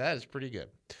 So that is pretty good.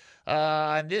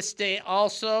 On this day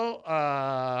also,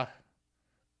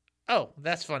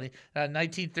 that's funny.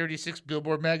 1936,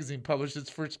 Billboard magazine published its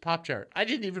first pop chart. I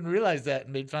didn't even realize that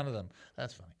and made fun of them.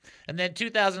 That's funny. And then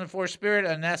 2004, Spirit, a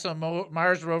NASA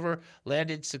Mars rover,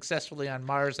 landed successfully on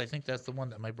Mars. I think that's the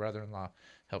one that my brother-in-law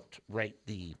helped write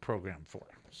the program for.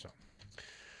 So,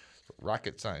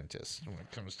 rocket scientist. When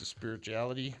it comes to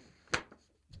spirituality,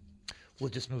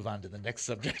 we'll just move on to the next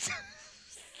subject.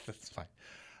 That's fine.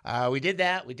 We did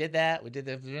that. Is there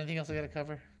anything else I got to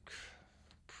cover?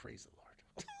 Praise the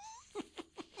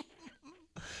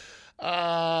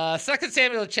Lord. 2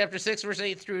 Samuel chapter 6, verse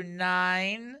 8 through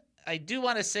 9. I do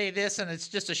want to say this, and it's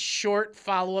just a short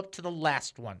follow-up to the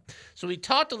last one. So we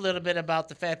talked a little bit about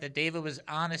the fact that David was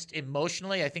honest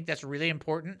emotionally. I think that's really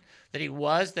important, that he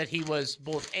was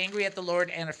both angry at the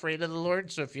Lord and afraid of the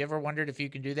Lord. So if you ever wondered if you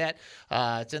can do that,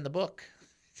 it's in the book.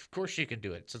 Of course you can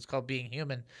do it. So it's called Being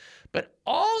Human. But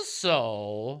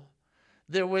also,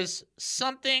 there was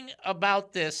something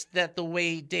about this, that the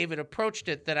way David approached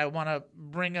it, that I want to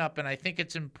bring up, and I think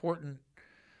it's important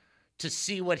to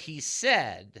see what he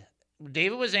said.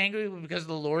 David was angry because of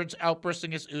the Lord's outburst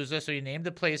against Uzzah, so he named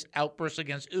the place Outburst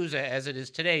Against Uzzah, as it is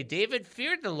today. David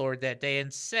feared the Lord that day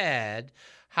and said,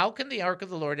 "How can the ark of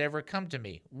the Lord ever come to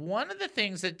me?" One of the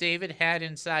things that David had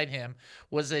inside him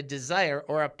was a desire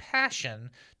or a passion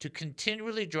to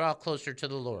continually draw closer to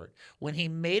the Lord. When he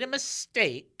made a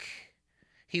mistake,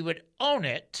 he would own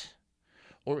it,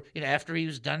 or after he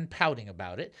was done pouting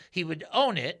about it, he would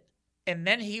own it, and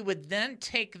then he would then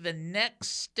take the next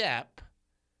step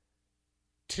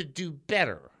to do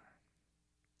better.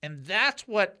 And that's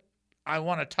what I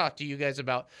want to talk to you guys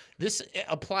about. This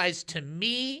applies to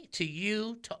me, to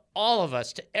you, to all of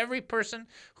us, to every person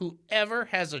who ever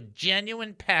has a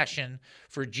genuine passion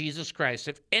for Jesus Christ.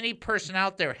 If any person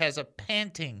out there has a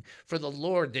panting for the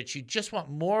Lord, that you just want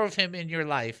more of him in your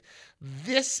life,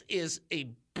 this is a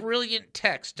brilliant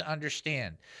text to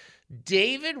understand.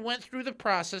 David went through the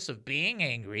process of being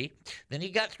angry. Then he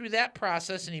got through that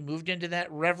process and he moved into that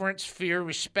reverence, fear,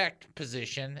 respect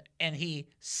position. And he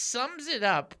sums it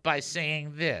up by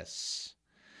saying this: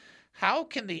 how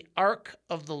can the ark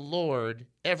of the Lord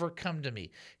ever come to me?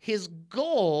 His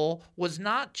goal was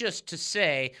not just to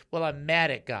say, well, I'm mad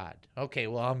at God. Okay,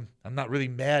 well, I'm not really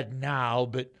mad now,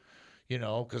 but,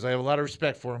 because I have a lot of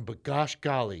respect for him, but gosh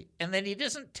golly. And then he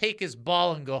doesn't take his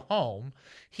ball and go home.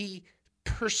 He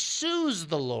pursues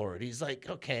the Lord. He's like,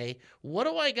 okay, what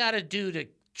do I got to do to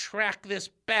track this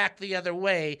back the other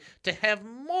way to have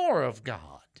more of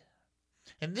God?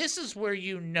 And this is where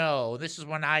this is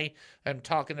when I am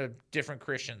talking to different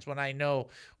Christians, when I know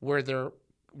where they're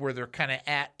kind of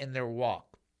at in their walk.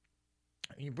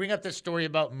 You bring up this story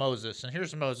about Moses, and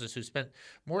here's Moses who spent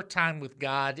more time with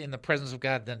God in the presence of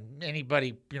God than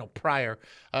anybody, prior.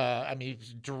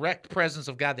 Direct presence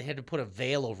of God. They had to put a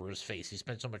veil over his face. He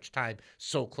spent so much time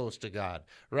so close to God,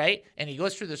 right? And he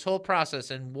goes through this whole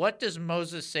process. And what does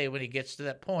Moses say when he gets to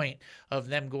that point of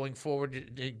them going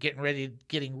forward, getting ready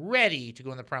to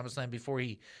go in the promised land before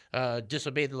he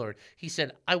disobeyed the Lord? He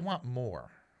said, "I want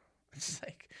more." It's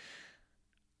like,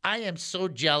 I am so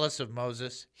jealous of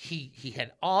Moses. He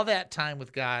had all that time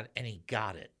with God, and he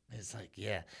got it. It's like,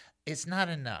 yeah, it's not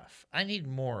enough. I need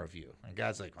more of you. And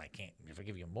God's like, well, I can't. If I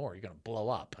give you more, you're going to blow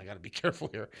up. I got to be careful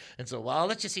here. And so, well, I'll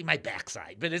let you see my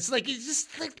backside. But it's like, it's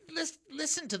just like,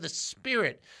 listen to the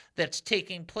spirit that's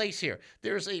taking place here.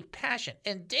 There's a passion.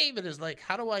 And David is like,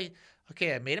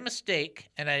 I made a mistake,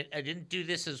 and I didn't do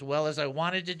this as well as I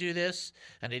wanted to do this,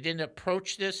 and I didn't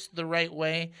approach this the right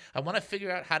way. I want to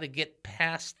figure out how to get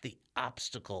past the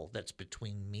obstacle that's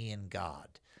between me and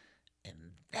God.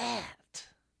 And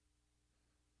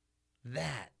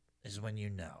that is when you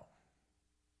know.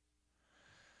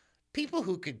 People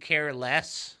who could care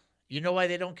less, you know why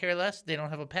they don't care less? They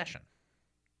don't have a passion.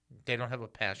 They don't have a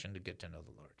passion to get to know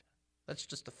the Lord. That's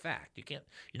just a fact. You're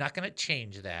not going to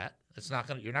change that.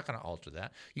 You're not going to alter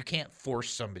that. You can't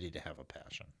force somebody to have a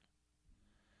passion.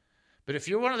 But if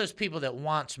you're one of those people that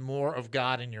wants more of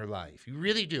God in your life, you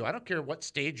really do. I don't care what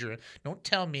stage you're in. Don't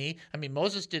tell me.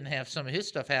 Moses didn't have some of his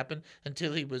stuff happen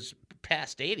until he was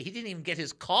past 80. He didn't even get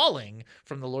his calling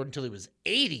from the Lord until he was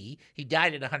 80. He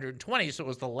died at 120, so it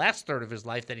was the last third of his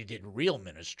life that he did real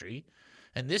ministry.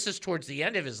 And this is towards the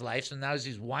end of his life, so now as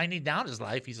he's winding down his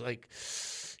life, he's like,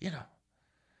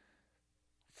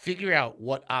 figure out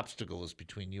what obstacle is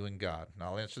between you and God. And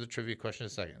I'll answer the trivia question in a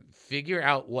second. Figure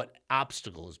out what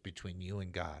obstacle is between you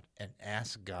and God and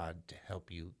ask God to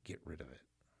help you get rid of it,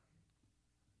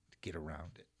 to get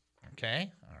around it.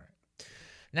 Okay? All right.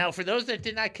 Now, for those that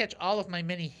did not catch all of my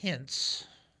many hints,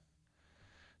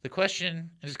 the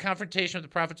question in his confrontation with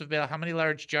the prophets of Baal, how many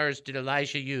large jars did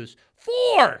Elijah use?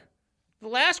 4! The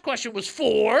last question was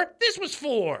 4. This was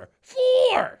 4.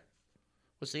 4!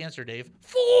 What's the answer, Dave?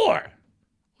 4!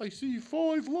 I see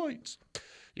 5 lights.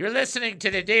 You're listening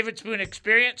to the David Spoon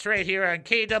Experience right here on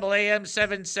KAAM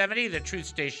 770, the truth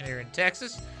station here in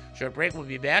Texas. Short break. We'll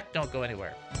be back. Don't go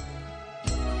anywhere.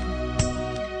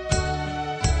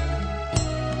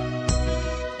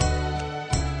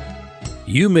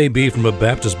 You may be from a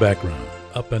Baptist background,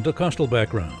 a Pentecostal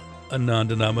background, a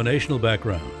non-denominational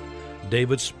background.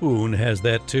 David Spoon has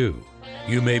that too.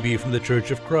 You may be from the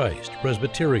Church of Christ,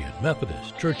 Presbyterian,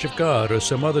 Methodist, Church of God, or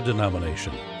some other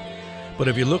denomination. But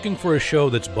if you're looking for a show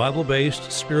that's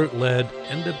Bible-based, Spirit-led,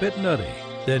 and a bit nutty,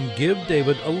 then give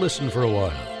David a listen for a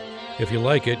while. If you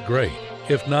like it, great.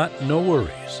 If not, no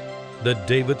worries. The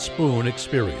David Spoon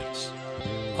Experience.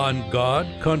 On God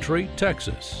Country,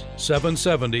 Texas,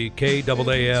 770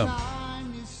 KAAM.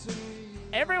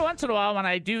 Every once in a while when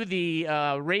I do the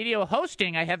radio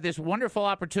hosting, I have this wonderful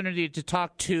opportunity to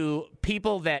talk to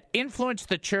people that influence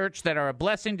the church, that are a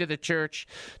blessing to the church.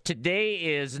 Today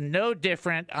is no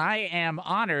different. I am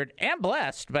honored and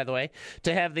blessed, by the way,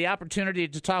 to have the opportunity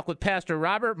to talk with Pastor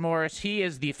Robert Morris. He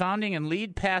is the founding and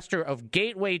lead pastor of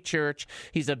Gateway Church.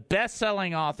 He's a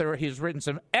best-selling author. He's written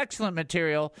some excellent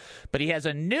material, but he has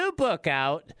a new book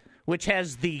out which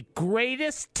has the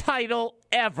greatest title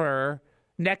ever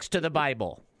next to the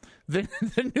Bible. The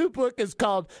new book is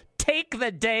called Take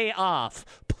the Day Off.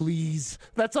 Please.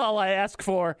 That's all I ask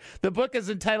for. The book is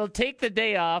entitled Take the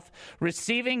Day Off,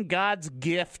 Receiving God's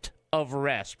Gift of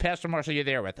Rest. Pastor Marshall, you're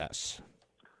there with us.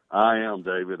 I am,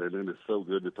 David, and it is so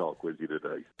good to talk with you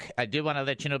today. I do want to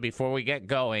let you know before we get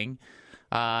going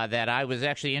that I was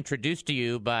actually introduced to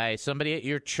you by somebody at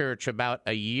your church about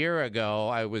a year ago.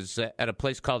 I was at a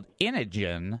place called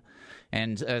Inogen,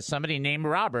 and somebody named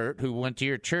Robert, who went to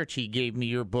your church, he gave me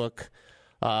your book,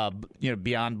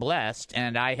 Beyond Blessed,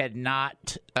 and I had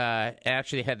not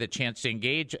actually had the chance to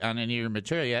engage on any of your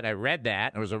material yet. I read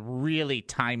that. It was a really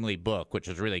timely book, which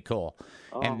was really cool.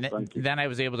 Oh, and then I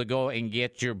was able to go and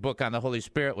get your book on the Holy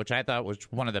Spirit, which I thought was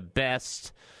one of the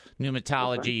best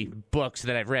pneumatology books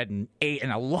that I've read in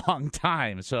a long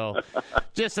time. So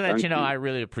just to let you know, I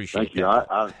really appreciate Thank you. that.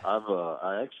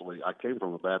 I came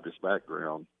from a Baptist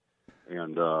background.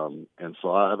 And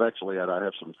so I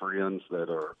have some friends that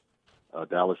are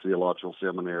Dallas Theological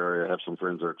Seminary. I have some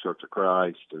friends that are Church of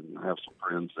Christ, and I have some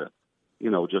friends that,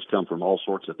 just come from all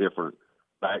sorts of different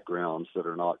backgrounds that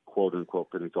are not quote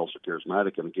unquote Pentecostal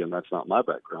charismatic. And again, that's not my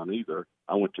background either.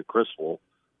 I went to Criswell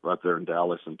right there in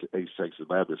Dallas and to East Texas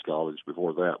Baptist College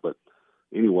before that. But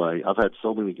anyway, I've had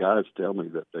so many guys tell me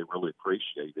that they really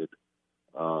appreciated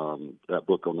that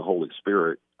book on the Holy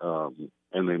Spirit, and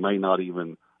they may not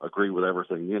even agree with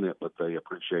everything in it, but they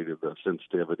appreciated the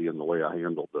sensitivity and the way I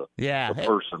handled the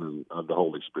person of the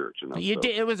Holy Spirit.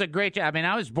 It was a great job. I mean,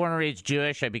 I was born and raised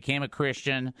Jewish. I became a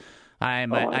Christian. I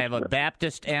have a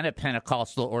Baptist and a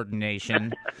Pentecostal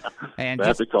ordination. And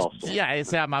Baptist.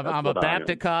 I'm a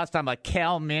Baptist. I'm a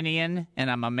Calminian,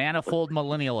 and I'm a manifold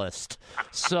millennialist.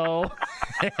 So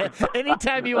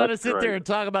anytime you want to sit there and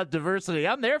talk about diversity,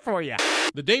 I'm there for you.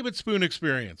 The David Spoon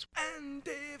Experience. And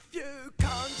if you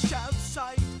can't shout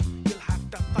sight, you'll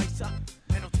have to face a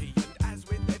penalty. And as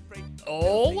with every...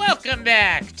 Oh, welcome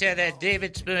back to the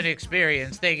David Spoon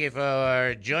Experience. Thank you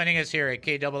for joining us here at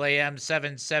KAAM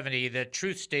 770, the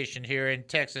truth station here in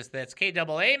Texas. That's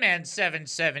KAAM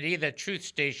 770, the truth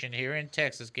station here in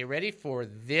Texas. Get ready for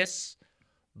this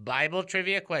Bible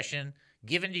trivia question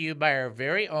given to you by our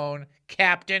very own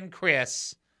Captain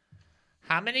Chris.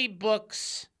 How many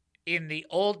books in the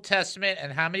Old Testament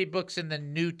and how many books in the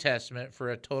New Testament for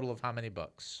a total of how many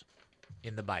books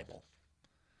in the Bible?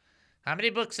 How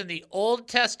many books in the Old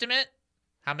Testament?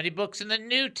 How many books in the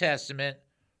New Testament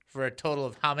for a total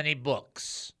of how many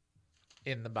books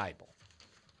in the Bible?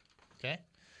 Okay?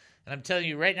 And I'm telling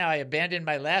you right now, I abandoned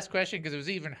my last question because it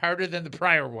was even harder than the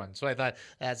prior one. So I thought,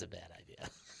 that's a bad idea.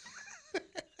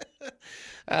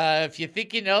 If you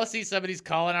think you know, see, somebody's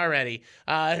calling already.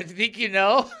 If you think you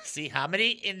know, see how many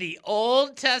in the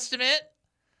Old Testament,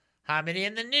 how many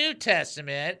in the New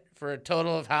Testament, for a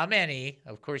total of how many?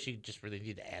 Of course, you just really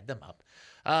need to add them up.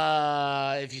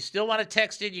 If you still want to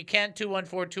text it, you can,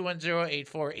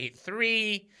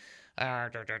 214-210-8483.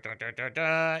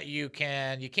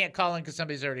 You can't call in because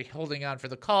somebody's already holding on for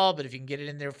the call, but if you can get it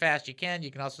in there fast, you can.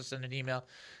 You can also send an email,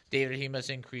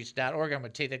 david@hemustincrease.org. I'm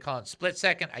going to take that call in a split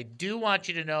second. I do want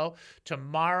you to know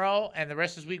tomorrow and the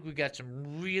rest of this week, we've got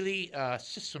some really,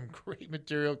 just some great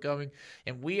material coming,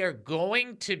 and we are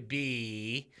going to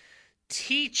be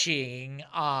teaching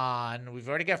on, we've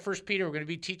already got 1 Peter, we're going to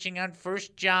be teaching on 1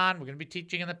 John, we're going to be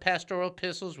teaching on the pastoral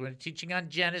epistles, we're going to be teaching on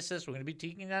Genesis, we're going to be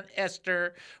teaching on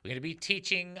Esther, we're going to be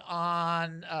teaching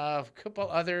on a couple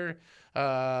other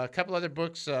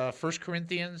books, 1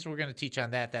 Corinthians, we're going to teach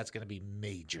on that. That's going to be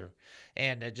major.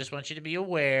 And I just want you to be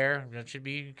aware, I want you to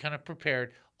be kind of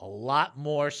prepared. A lot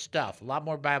more stuff, a lot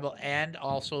more Bible, and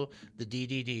also the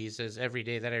DDDs as every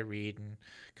day that I read and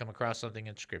come across something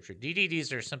in Scripture.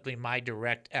 DDDs are simply my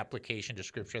direct application to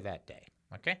Scripture that day.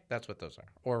 Okay? That's what those are,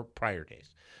 or prior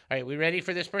days. All right, we ready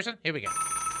for this person? Here we go.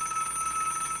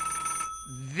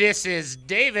 This is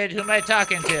David. Who am I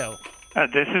talking to?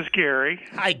 This is Gary.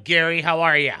 Hi, Gary. How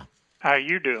are you? How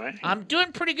you doing? I'm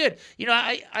doing pretty good. You know,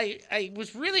 I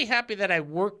was really happy that I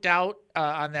worked out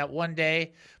on that one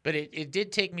day, but it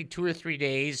did take me 2 or 3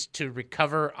 days to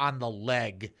recover on the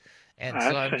leg. And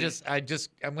so I'm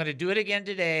going to do it again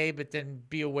today, but then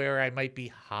be aware I might be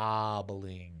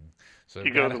hobbling. So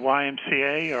you go to the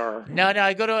YMCA or? No,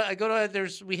 I go to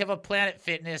we have a Planet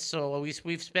Fitness, so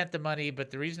we've spent the money, but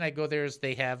the reason I go there is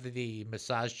they have the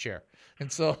massage chair.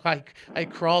 And so I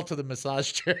crawl to the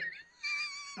massage chair.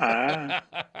 I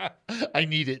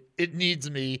need it. It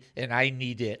needs me, and I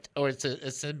need it. Or it's a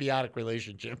symbiotic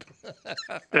relationship.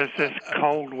 Does this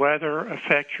cold weather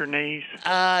affect your knees?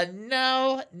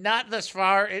 No, not thus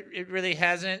far. It really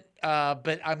hasn't.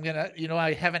 But I'm going to,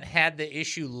 I haven't had the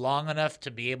issue long enough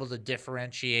to be able to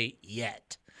differentiate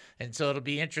yet. And so it'll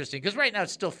be interesting because right now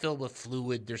it's still filled with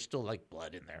fluid. There's still like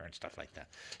blood in there and stuff like that.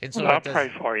 And so I'll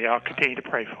pray for you. I'll continue to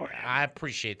pray for you. I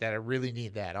appreciate that. I really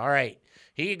need that. All right.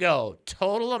 Here you go.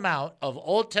 Total amount of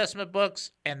Old Testament books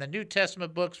and the New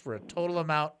Testament books for a total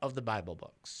amount of the Bible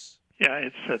books. Yeah,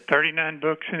 it's 39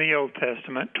 books in the Old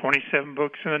Testament, 27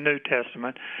 books in the New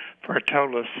Testament, for a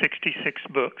total of 66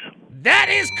 books. That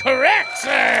is correct,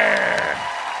 sir!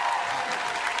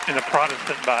 In the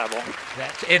Protestant Bible.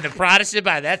 In the Protestant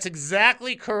Bible. That's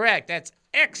exactly correct. That's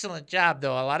excellent job,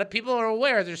 though. A lot of people are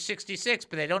aware there's 66,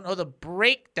 but they don't know the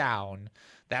breakdown.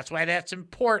 That's why that's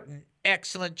important.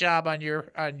 Excellent job on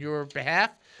your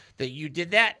behalf that you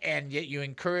did that, and yet you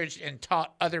encouraged and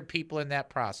taught other people in that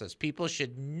process. People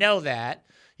should know that.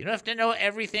 You don't have to know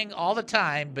everything all the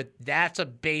time, but that's a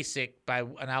basic, by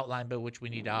an outline by which we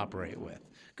need to operate with.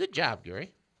 Good job,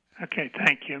 Gary. Okay,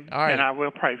 thank you. All right. And I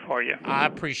will pray for you. I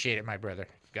appreciate it, my brother.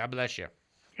 God bless you.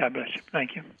 God bless you.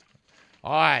 Thank you.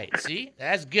 All right. See,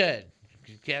 that's good.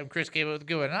 Chris came up with a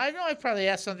good one. And I know I've probably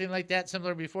asked something like that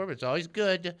similar before, but it's always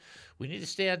good. We need to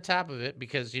stay on top of it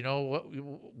because, you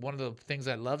know, one of the things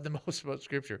I love the most about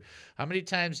Scripture, how many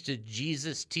times did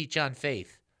Jesus teach on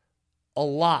faith? A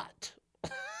lot.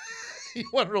 You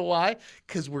want to know why?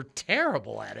 Because we're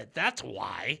terrible at it. That's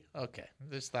why. Okay.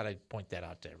 I just thought I'd point that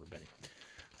out to everybody.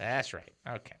 That's right.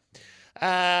 Okay.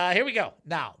 Here we go.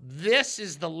 Now, this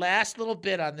is the last little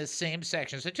bit on this same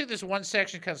section. So I took this one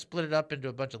section, kind of split it up into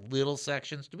a bunch of little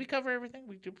sections. Did we cover everything?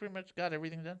 We pretty much got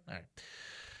everything done? All right.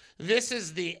 This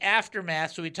is the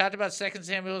aftermath. So we talked about 2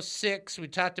 Samuel 6. We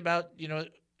talked about,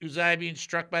 Uzziah being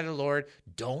struck by the Lord.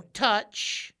 Don't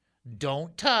touch.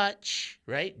 Don't touch,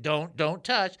 right? Don't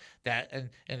touch that. And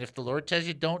if the Lord tells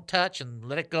you don't touch and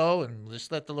let it go and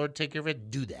just let the Lord take care of it,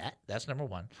 do that. That's number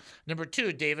one. Number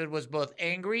two, David was both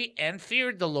angry and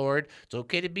feared the Lord. It's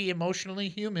okay to be emotionally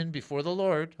human before the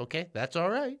Lord. Okay, that's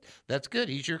all right. That's good.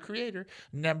 He's your creator.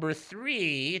 Number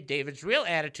three, David's real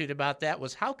attitude about that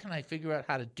was, how can I figure out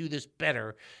how to do this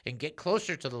better and get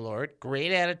closer to the Lord?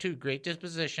 Great attitude, great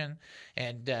disposition.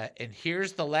 And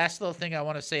here's the last little thing I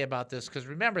want to say about this, because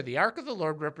remember, the Ark of the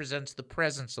Lord represents the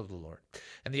presence of the Lord.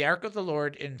 And the Ark of the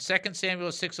Lord in 2 Samuel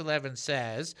 6:11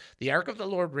 says, the Ark of the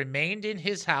Lord remained in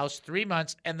his house 3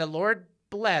 months, and the Lord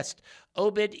blessed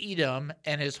Obed-Edom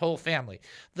and his whole family.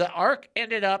 The Ark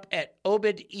ended up at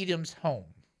Obed-Edom's home.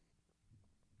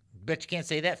 Bet you can't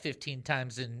say that 15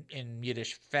 times in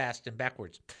Yiddish fast and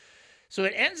backwards. So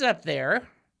it ends up there,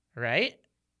 right?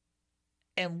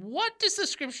 And what does the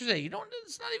scripture say? It's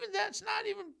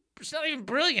not even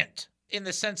brilliant in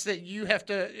the sense that you have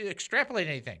to extrapolate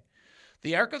anything.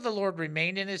 The Ark of the Lord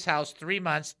remained in his house 3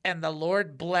 months, and the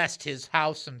Lord blessed his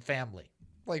house and family.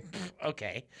 Like,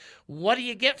 okay, what do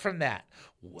you get from that?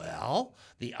 Well,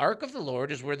 the Ark of the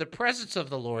Lord is where the presence of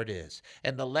the Lord is.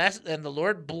 And the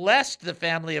Lord blessed the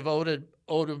family of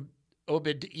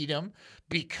Obed-Edom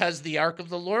because the Ark of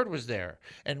the Lord was there.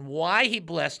 And why he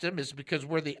blessed him is because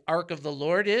where the Ark of the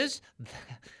Lord is,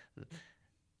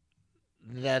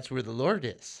 that's where the Lord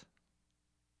is.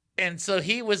 And so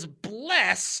he was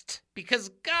blessed because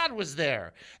God was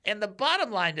there. And the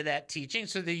bottom line to that teaching,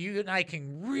 so that you and I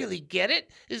can really get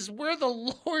it, is where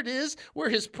the Lord is, where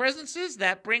his presence is,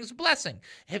 that brings blessing.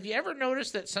 Have you ever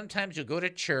noticed that sometimes you'll go to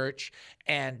church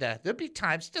and there'll be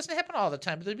times, it doesn't happen all the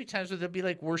time, but there'll be times where there'll be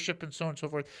like worship and so on and so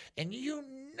forth, and you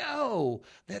know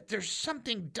that there's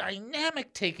something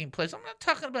dynamic taking place. I'm not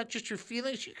talking about just your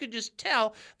feelings. You could just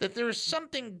tell that there is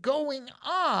something going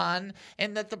on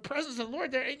and that the presence of the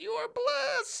Lord there, and you are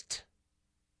blessed.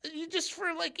 You just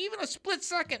for like even a split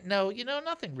second,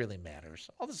 nothing really matters.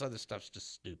 All this other stuff's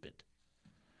just stupid.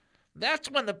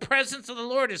 That's when the presence of the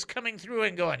Lord is coming through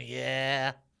and going,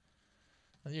 yeah.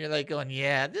 And you're like going,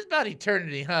 yeah, this is about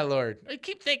eternity, huh, Lord? I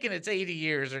keep thinking it's 80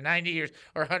 years or 90 years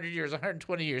or 100 years,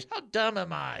 120 years. How dumb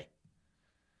am I?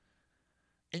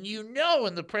 And in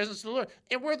the presence of the Lord.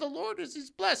 And where the Lord is,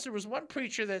 he's blessed. There was one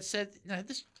preacher that said, now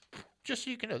this, just so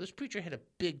you can know, this preacher had a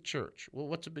big church. Well,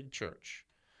 what's a big church?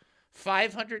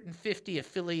 550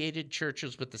 affiliated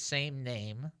churches with the same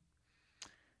name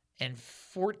and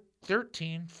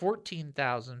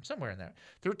 14,000, somewhere in there,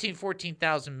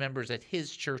 14,000 members at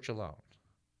his church alone.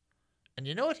 And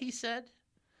you know what he said?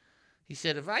 He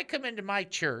said, if I come into my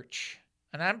church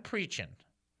and I'm preaching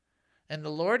and the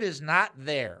Lord is not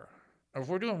there, or if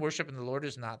we're doing worship and the Lord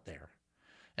is not there,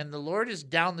 and the Lord is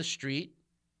down the street,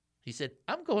 he said,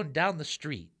 I'm going down the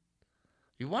street.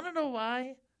 You want to know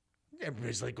why?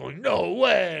 Everybody's like going, no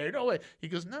way, no way. He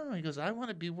goes, no. He goes, I want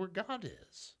to be where God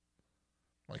is.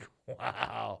 I'm like,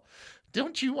 wow.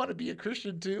 Don't you want to be a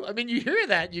Christian too? I mean, you hear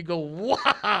that and you go,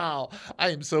 wow, I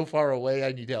am so far away,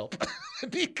 I need help.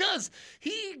 Because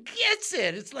he gets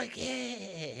it. It's like,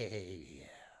 hey,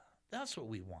 that's what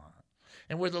we want.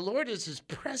 And where the Lord is, his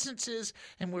presence is,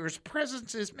 and where his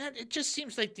presence is, man, it just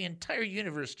seems like the entire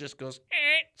universe just goes,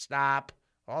 stop.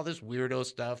 All this weirdo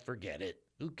stuff, forget it.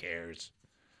 Who cares?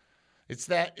 It's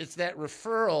that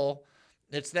referral.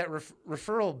 It's that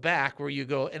referral back where you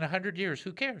go, in 100 years,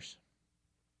 who cares?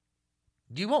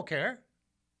 You won't care.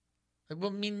 It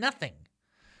will mean nothing.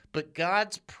 But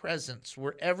God's presence,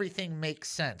 where everything makes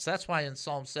sense. That's why in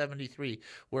Psalm 73,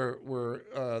 where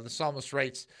the psalmist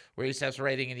writes, where he starts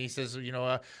writing and he says,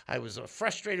 I was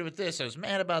frustrated with this. I was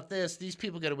mad about this. These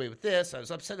people got away with this. I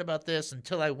was upset about this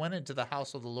until I went into the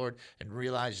house of the Lord and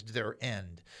realized their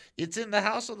end. It's in the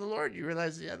house of the Lord. You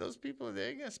realize, those people,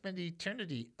 they're going to spend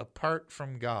eternity apart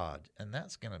from God. And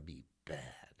that's going to be bad,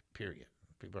 period.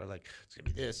 People are like, it's going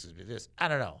to be this, it's going to be this. I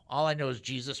don't know. All I know is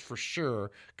Jesus for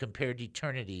sure compared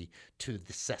eternity to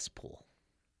the cesspool.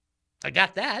 I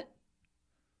got that.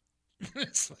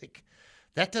 It's like,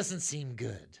 that doesn't seem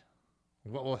good.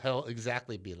 What will hell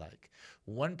exactly be like?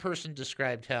 One person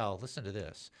described hell, listen to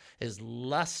this, as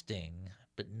lusting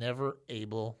but never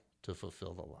able to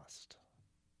fulfill the lust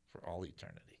for all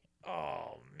eternity.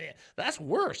 Oh, man, that's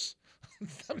worse.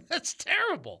 That's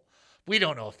terrible. We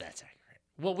don't know if that's accurate.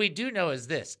 What we do know is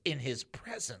this: in his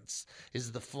presence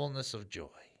is the fullness of joy.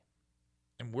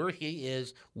 And where he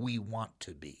is, we want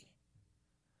to be.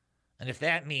 And if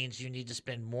that means you need to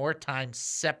spend more time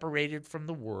separated from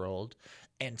the world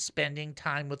and spending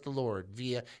time with the Lord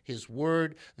via his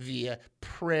word, via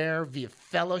prayer, via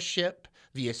fellowship,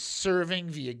 via serving,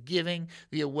 via giving,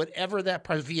 via whatever that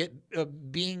part, via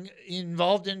being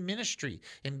involved in ministry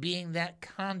and being that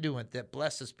conduit that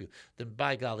blesses people, then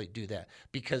by golly, do that.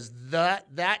 Because that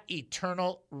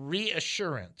eternal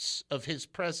reassurance of his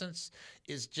presence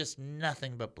is just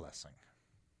nothing but blessing.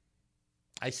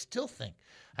 I still think,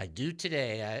 I do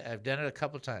today, I've done it a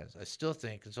couple times, I still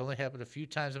think, it's only happened a few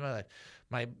times in my life,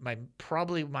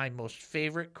 probably my most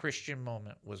favorite Christian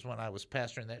moment was when I was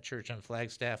pastoring that church on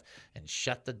Flagstaff and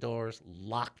shut the doors,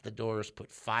 locked the doors,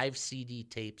 put 5 CD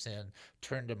tapes in,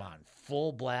 turned them on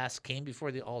full blast, came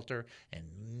before the altar, and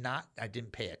I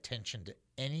didn't pay attention to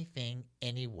anything,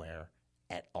 anywhere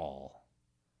at all.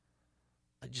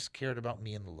 I just cared about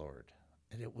me and the Lord.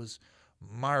 And it was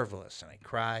marvelous, and I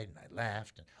cried and I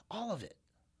laughed and all of it.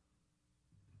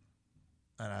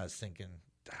 And I was thinking,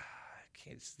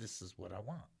 this is what I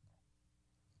want.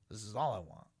 This is all I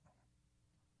want.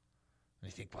 And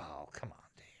you think, well, come on,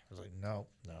 Dave. I was like, no.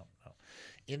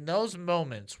 In those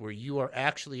moments where you are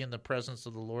actually in the presence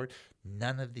of the Lord,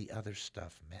 none of the other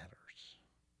stuff matters.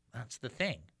 That's the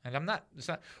thing. And it's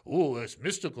not, oh, it's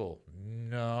mystical.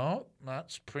 No,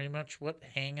 that's pretty much what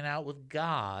hanging out with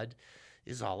God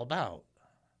is all about.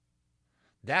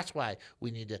 That's why we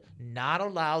need to not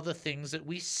allow the things that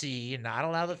we see and not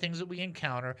allow the things that we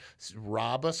encounter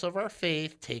rob us of our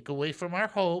faith, take away from our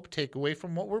hope, take away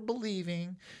from what we're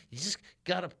believing. You just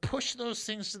got to push those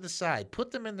things to the side. Put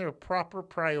them in their proper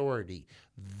priority,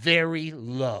 very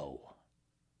low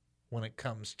when it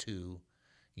comes to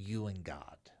you and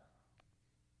God.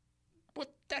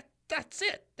 But that's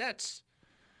it. That's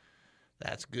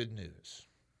good news.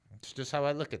 It's just how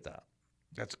I look at that.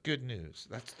 That's good news.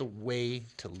 That's the way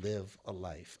to live a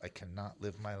life. I cannot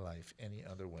live my life any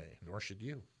other way, nor should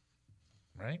you,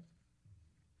 right?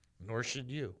 Nor should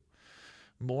you.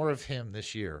 More of him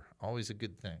this year. Always a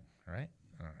good thing, right?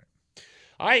 All right.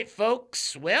 All right,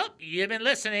 folks. Well, you've been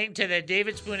listening to the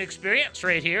David Spoon Experience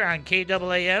right here on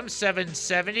KAAM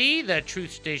 770, the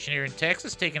truth station here in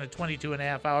Texas, taking a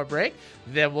 22.5-hour break.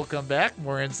 Then we'll come back.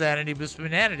 More Insanity with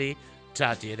Spoonanity.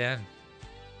 Talk to you then.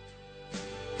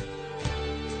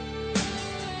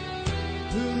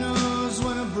 Who knows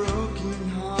when a broken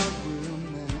heart will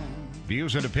mend?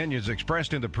 Views and opinions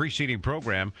expressed in the preceding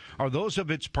program are those of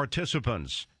its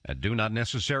participants and do not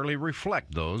necessarily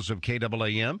reflect those of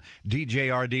KAAM,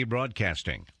 DJRD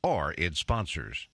Broadcasting, or its sponsors.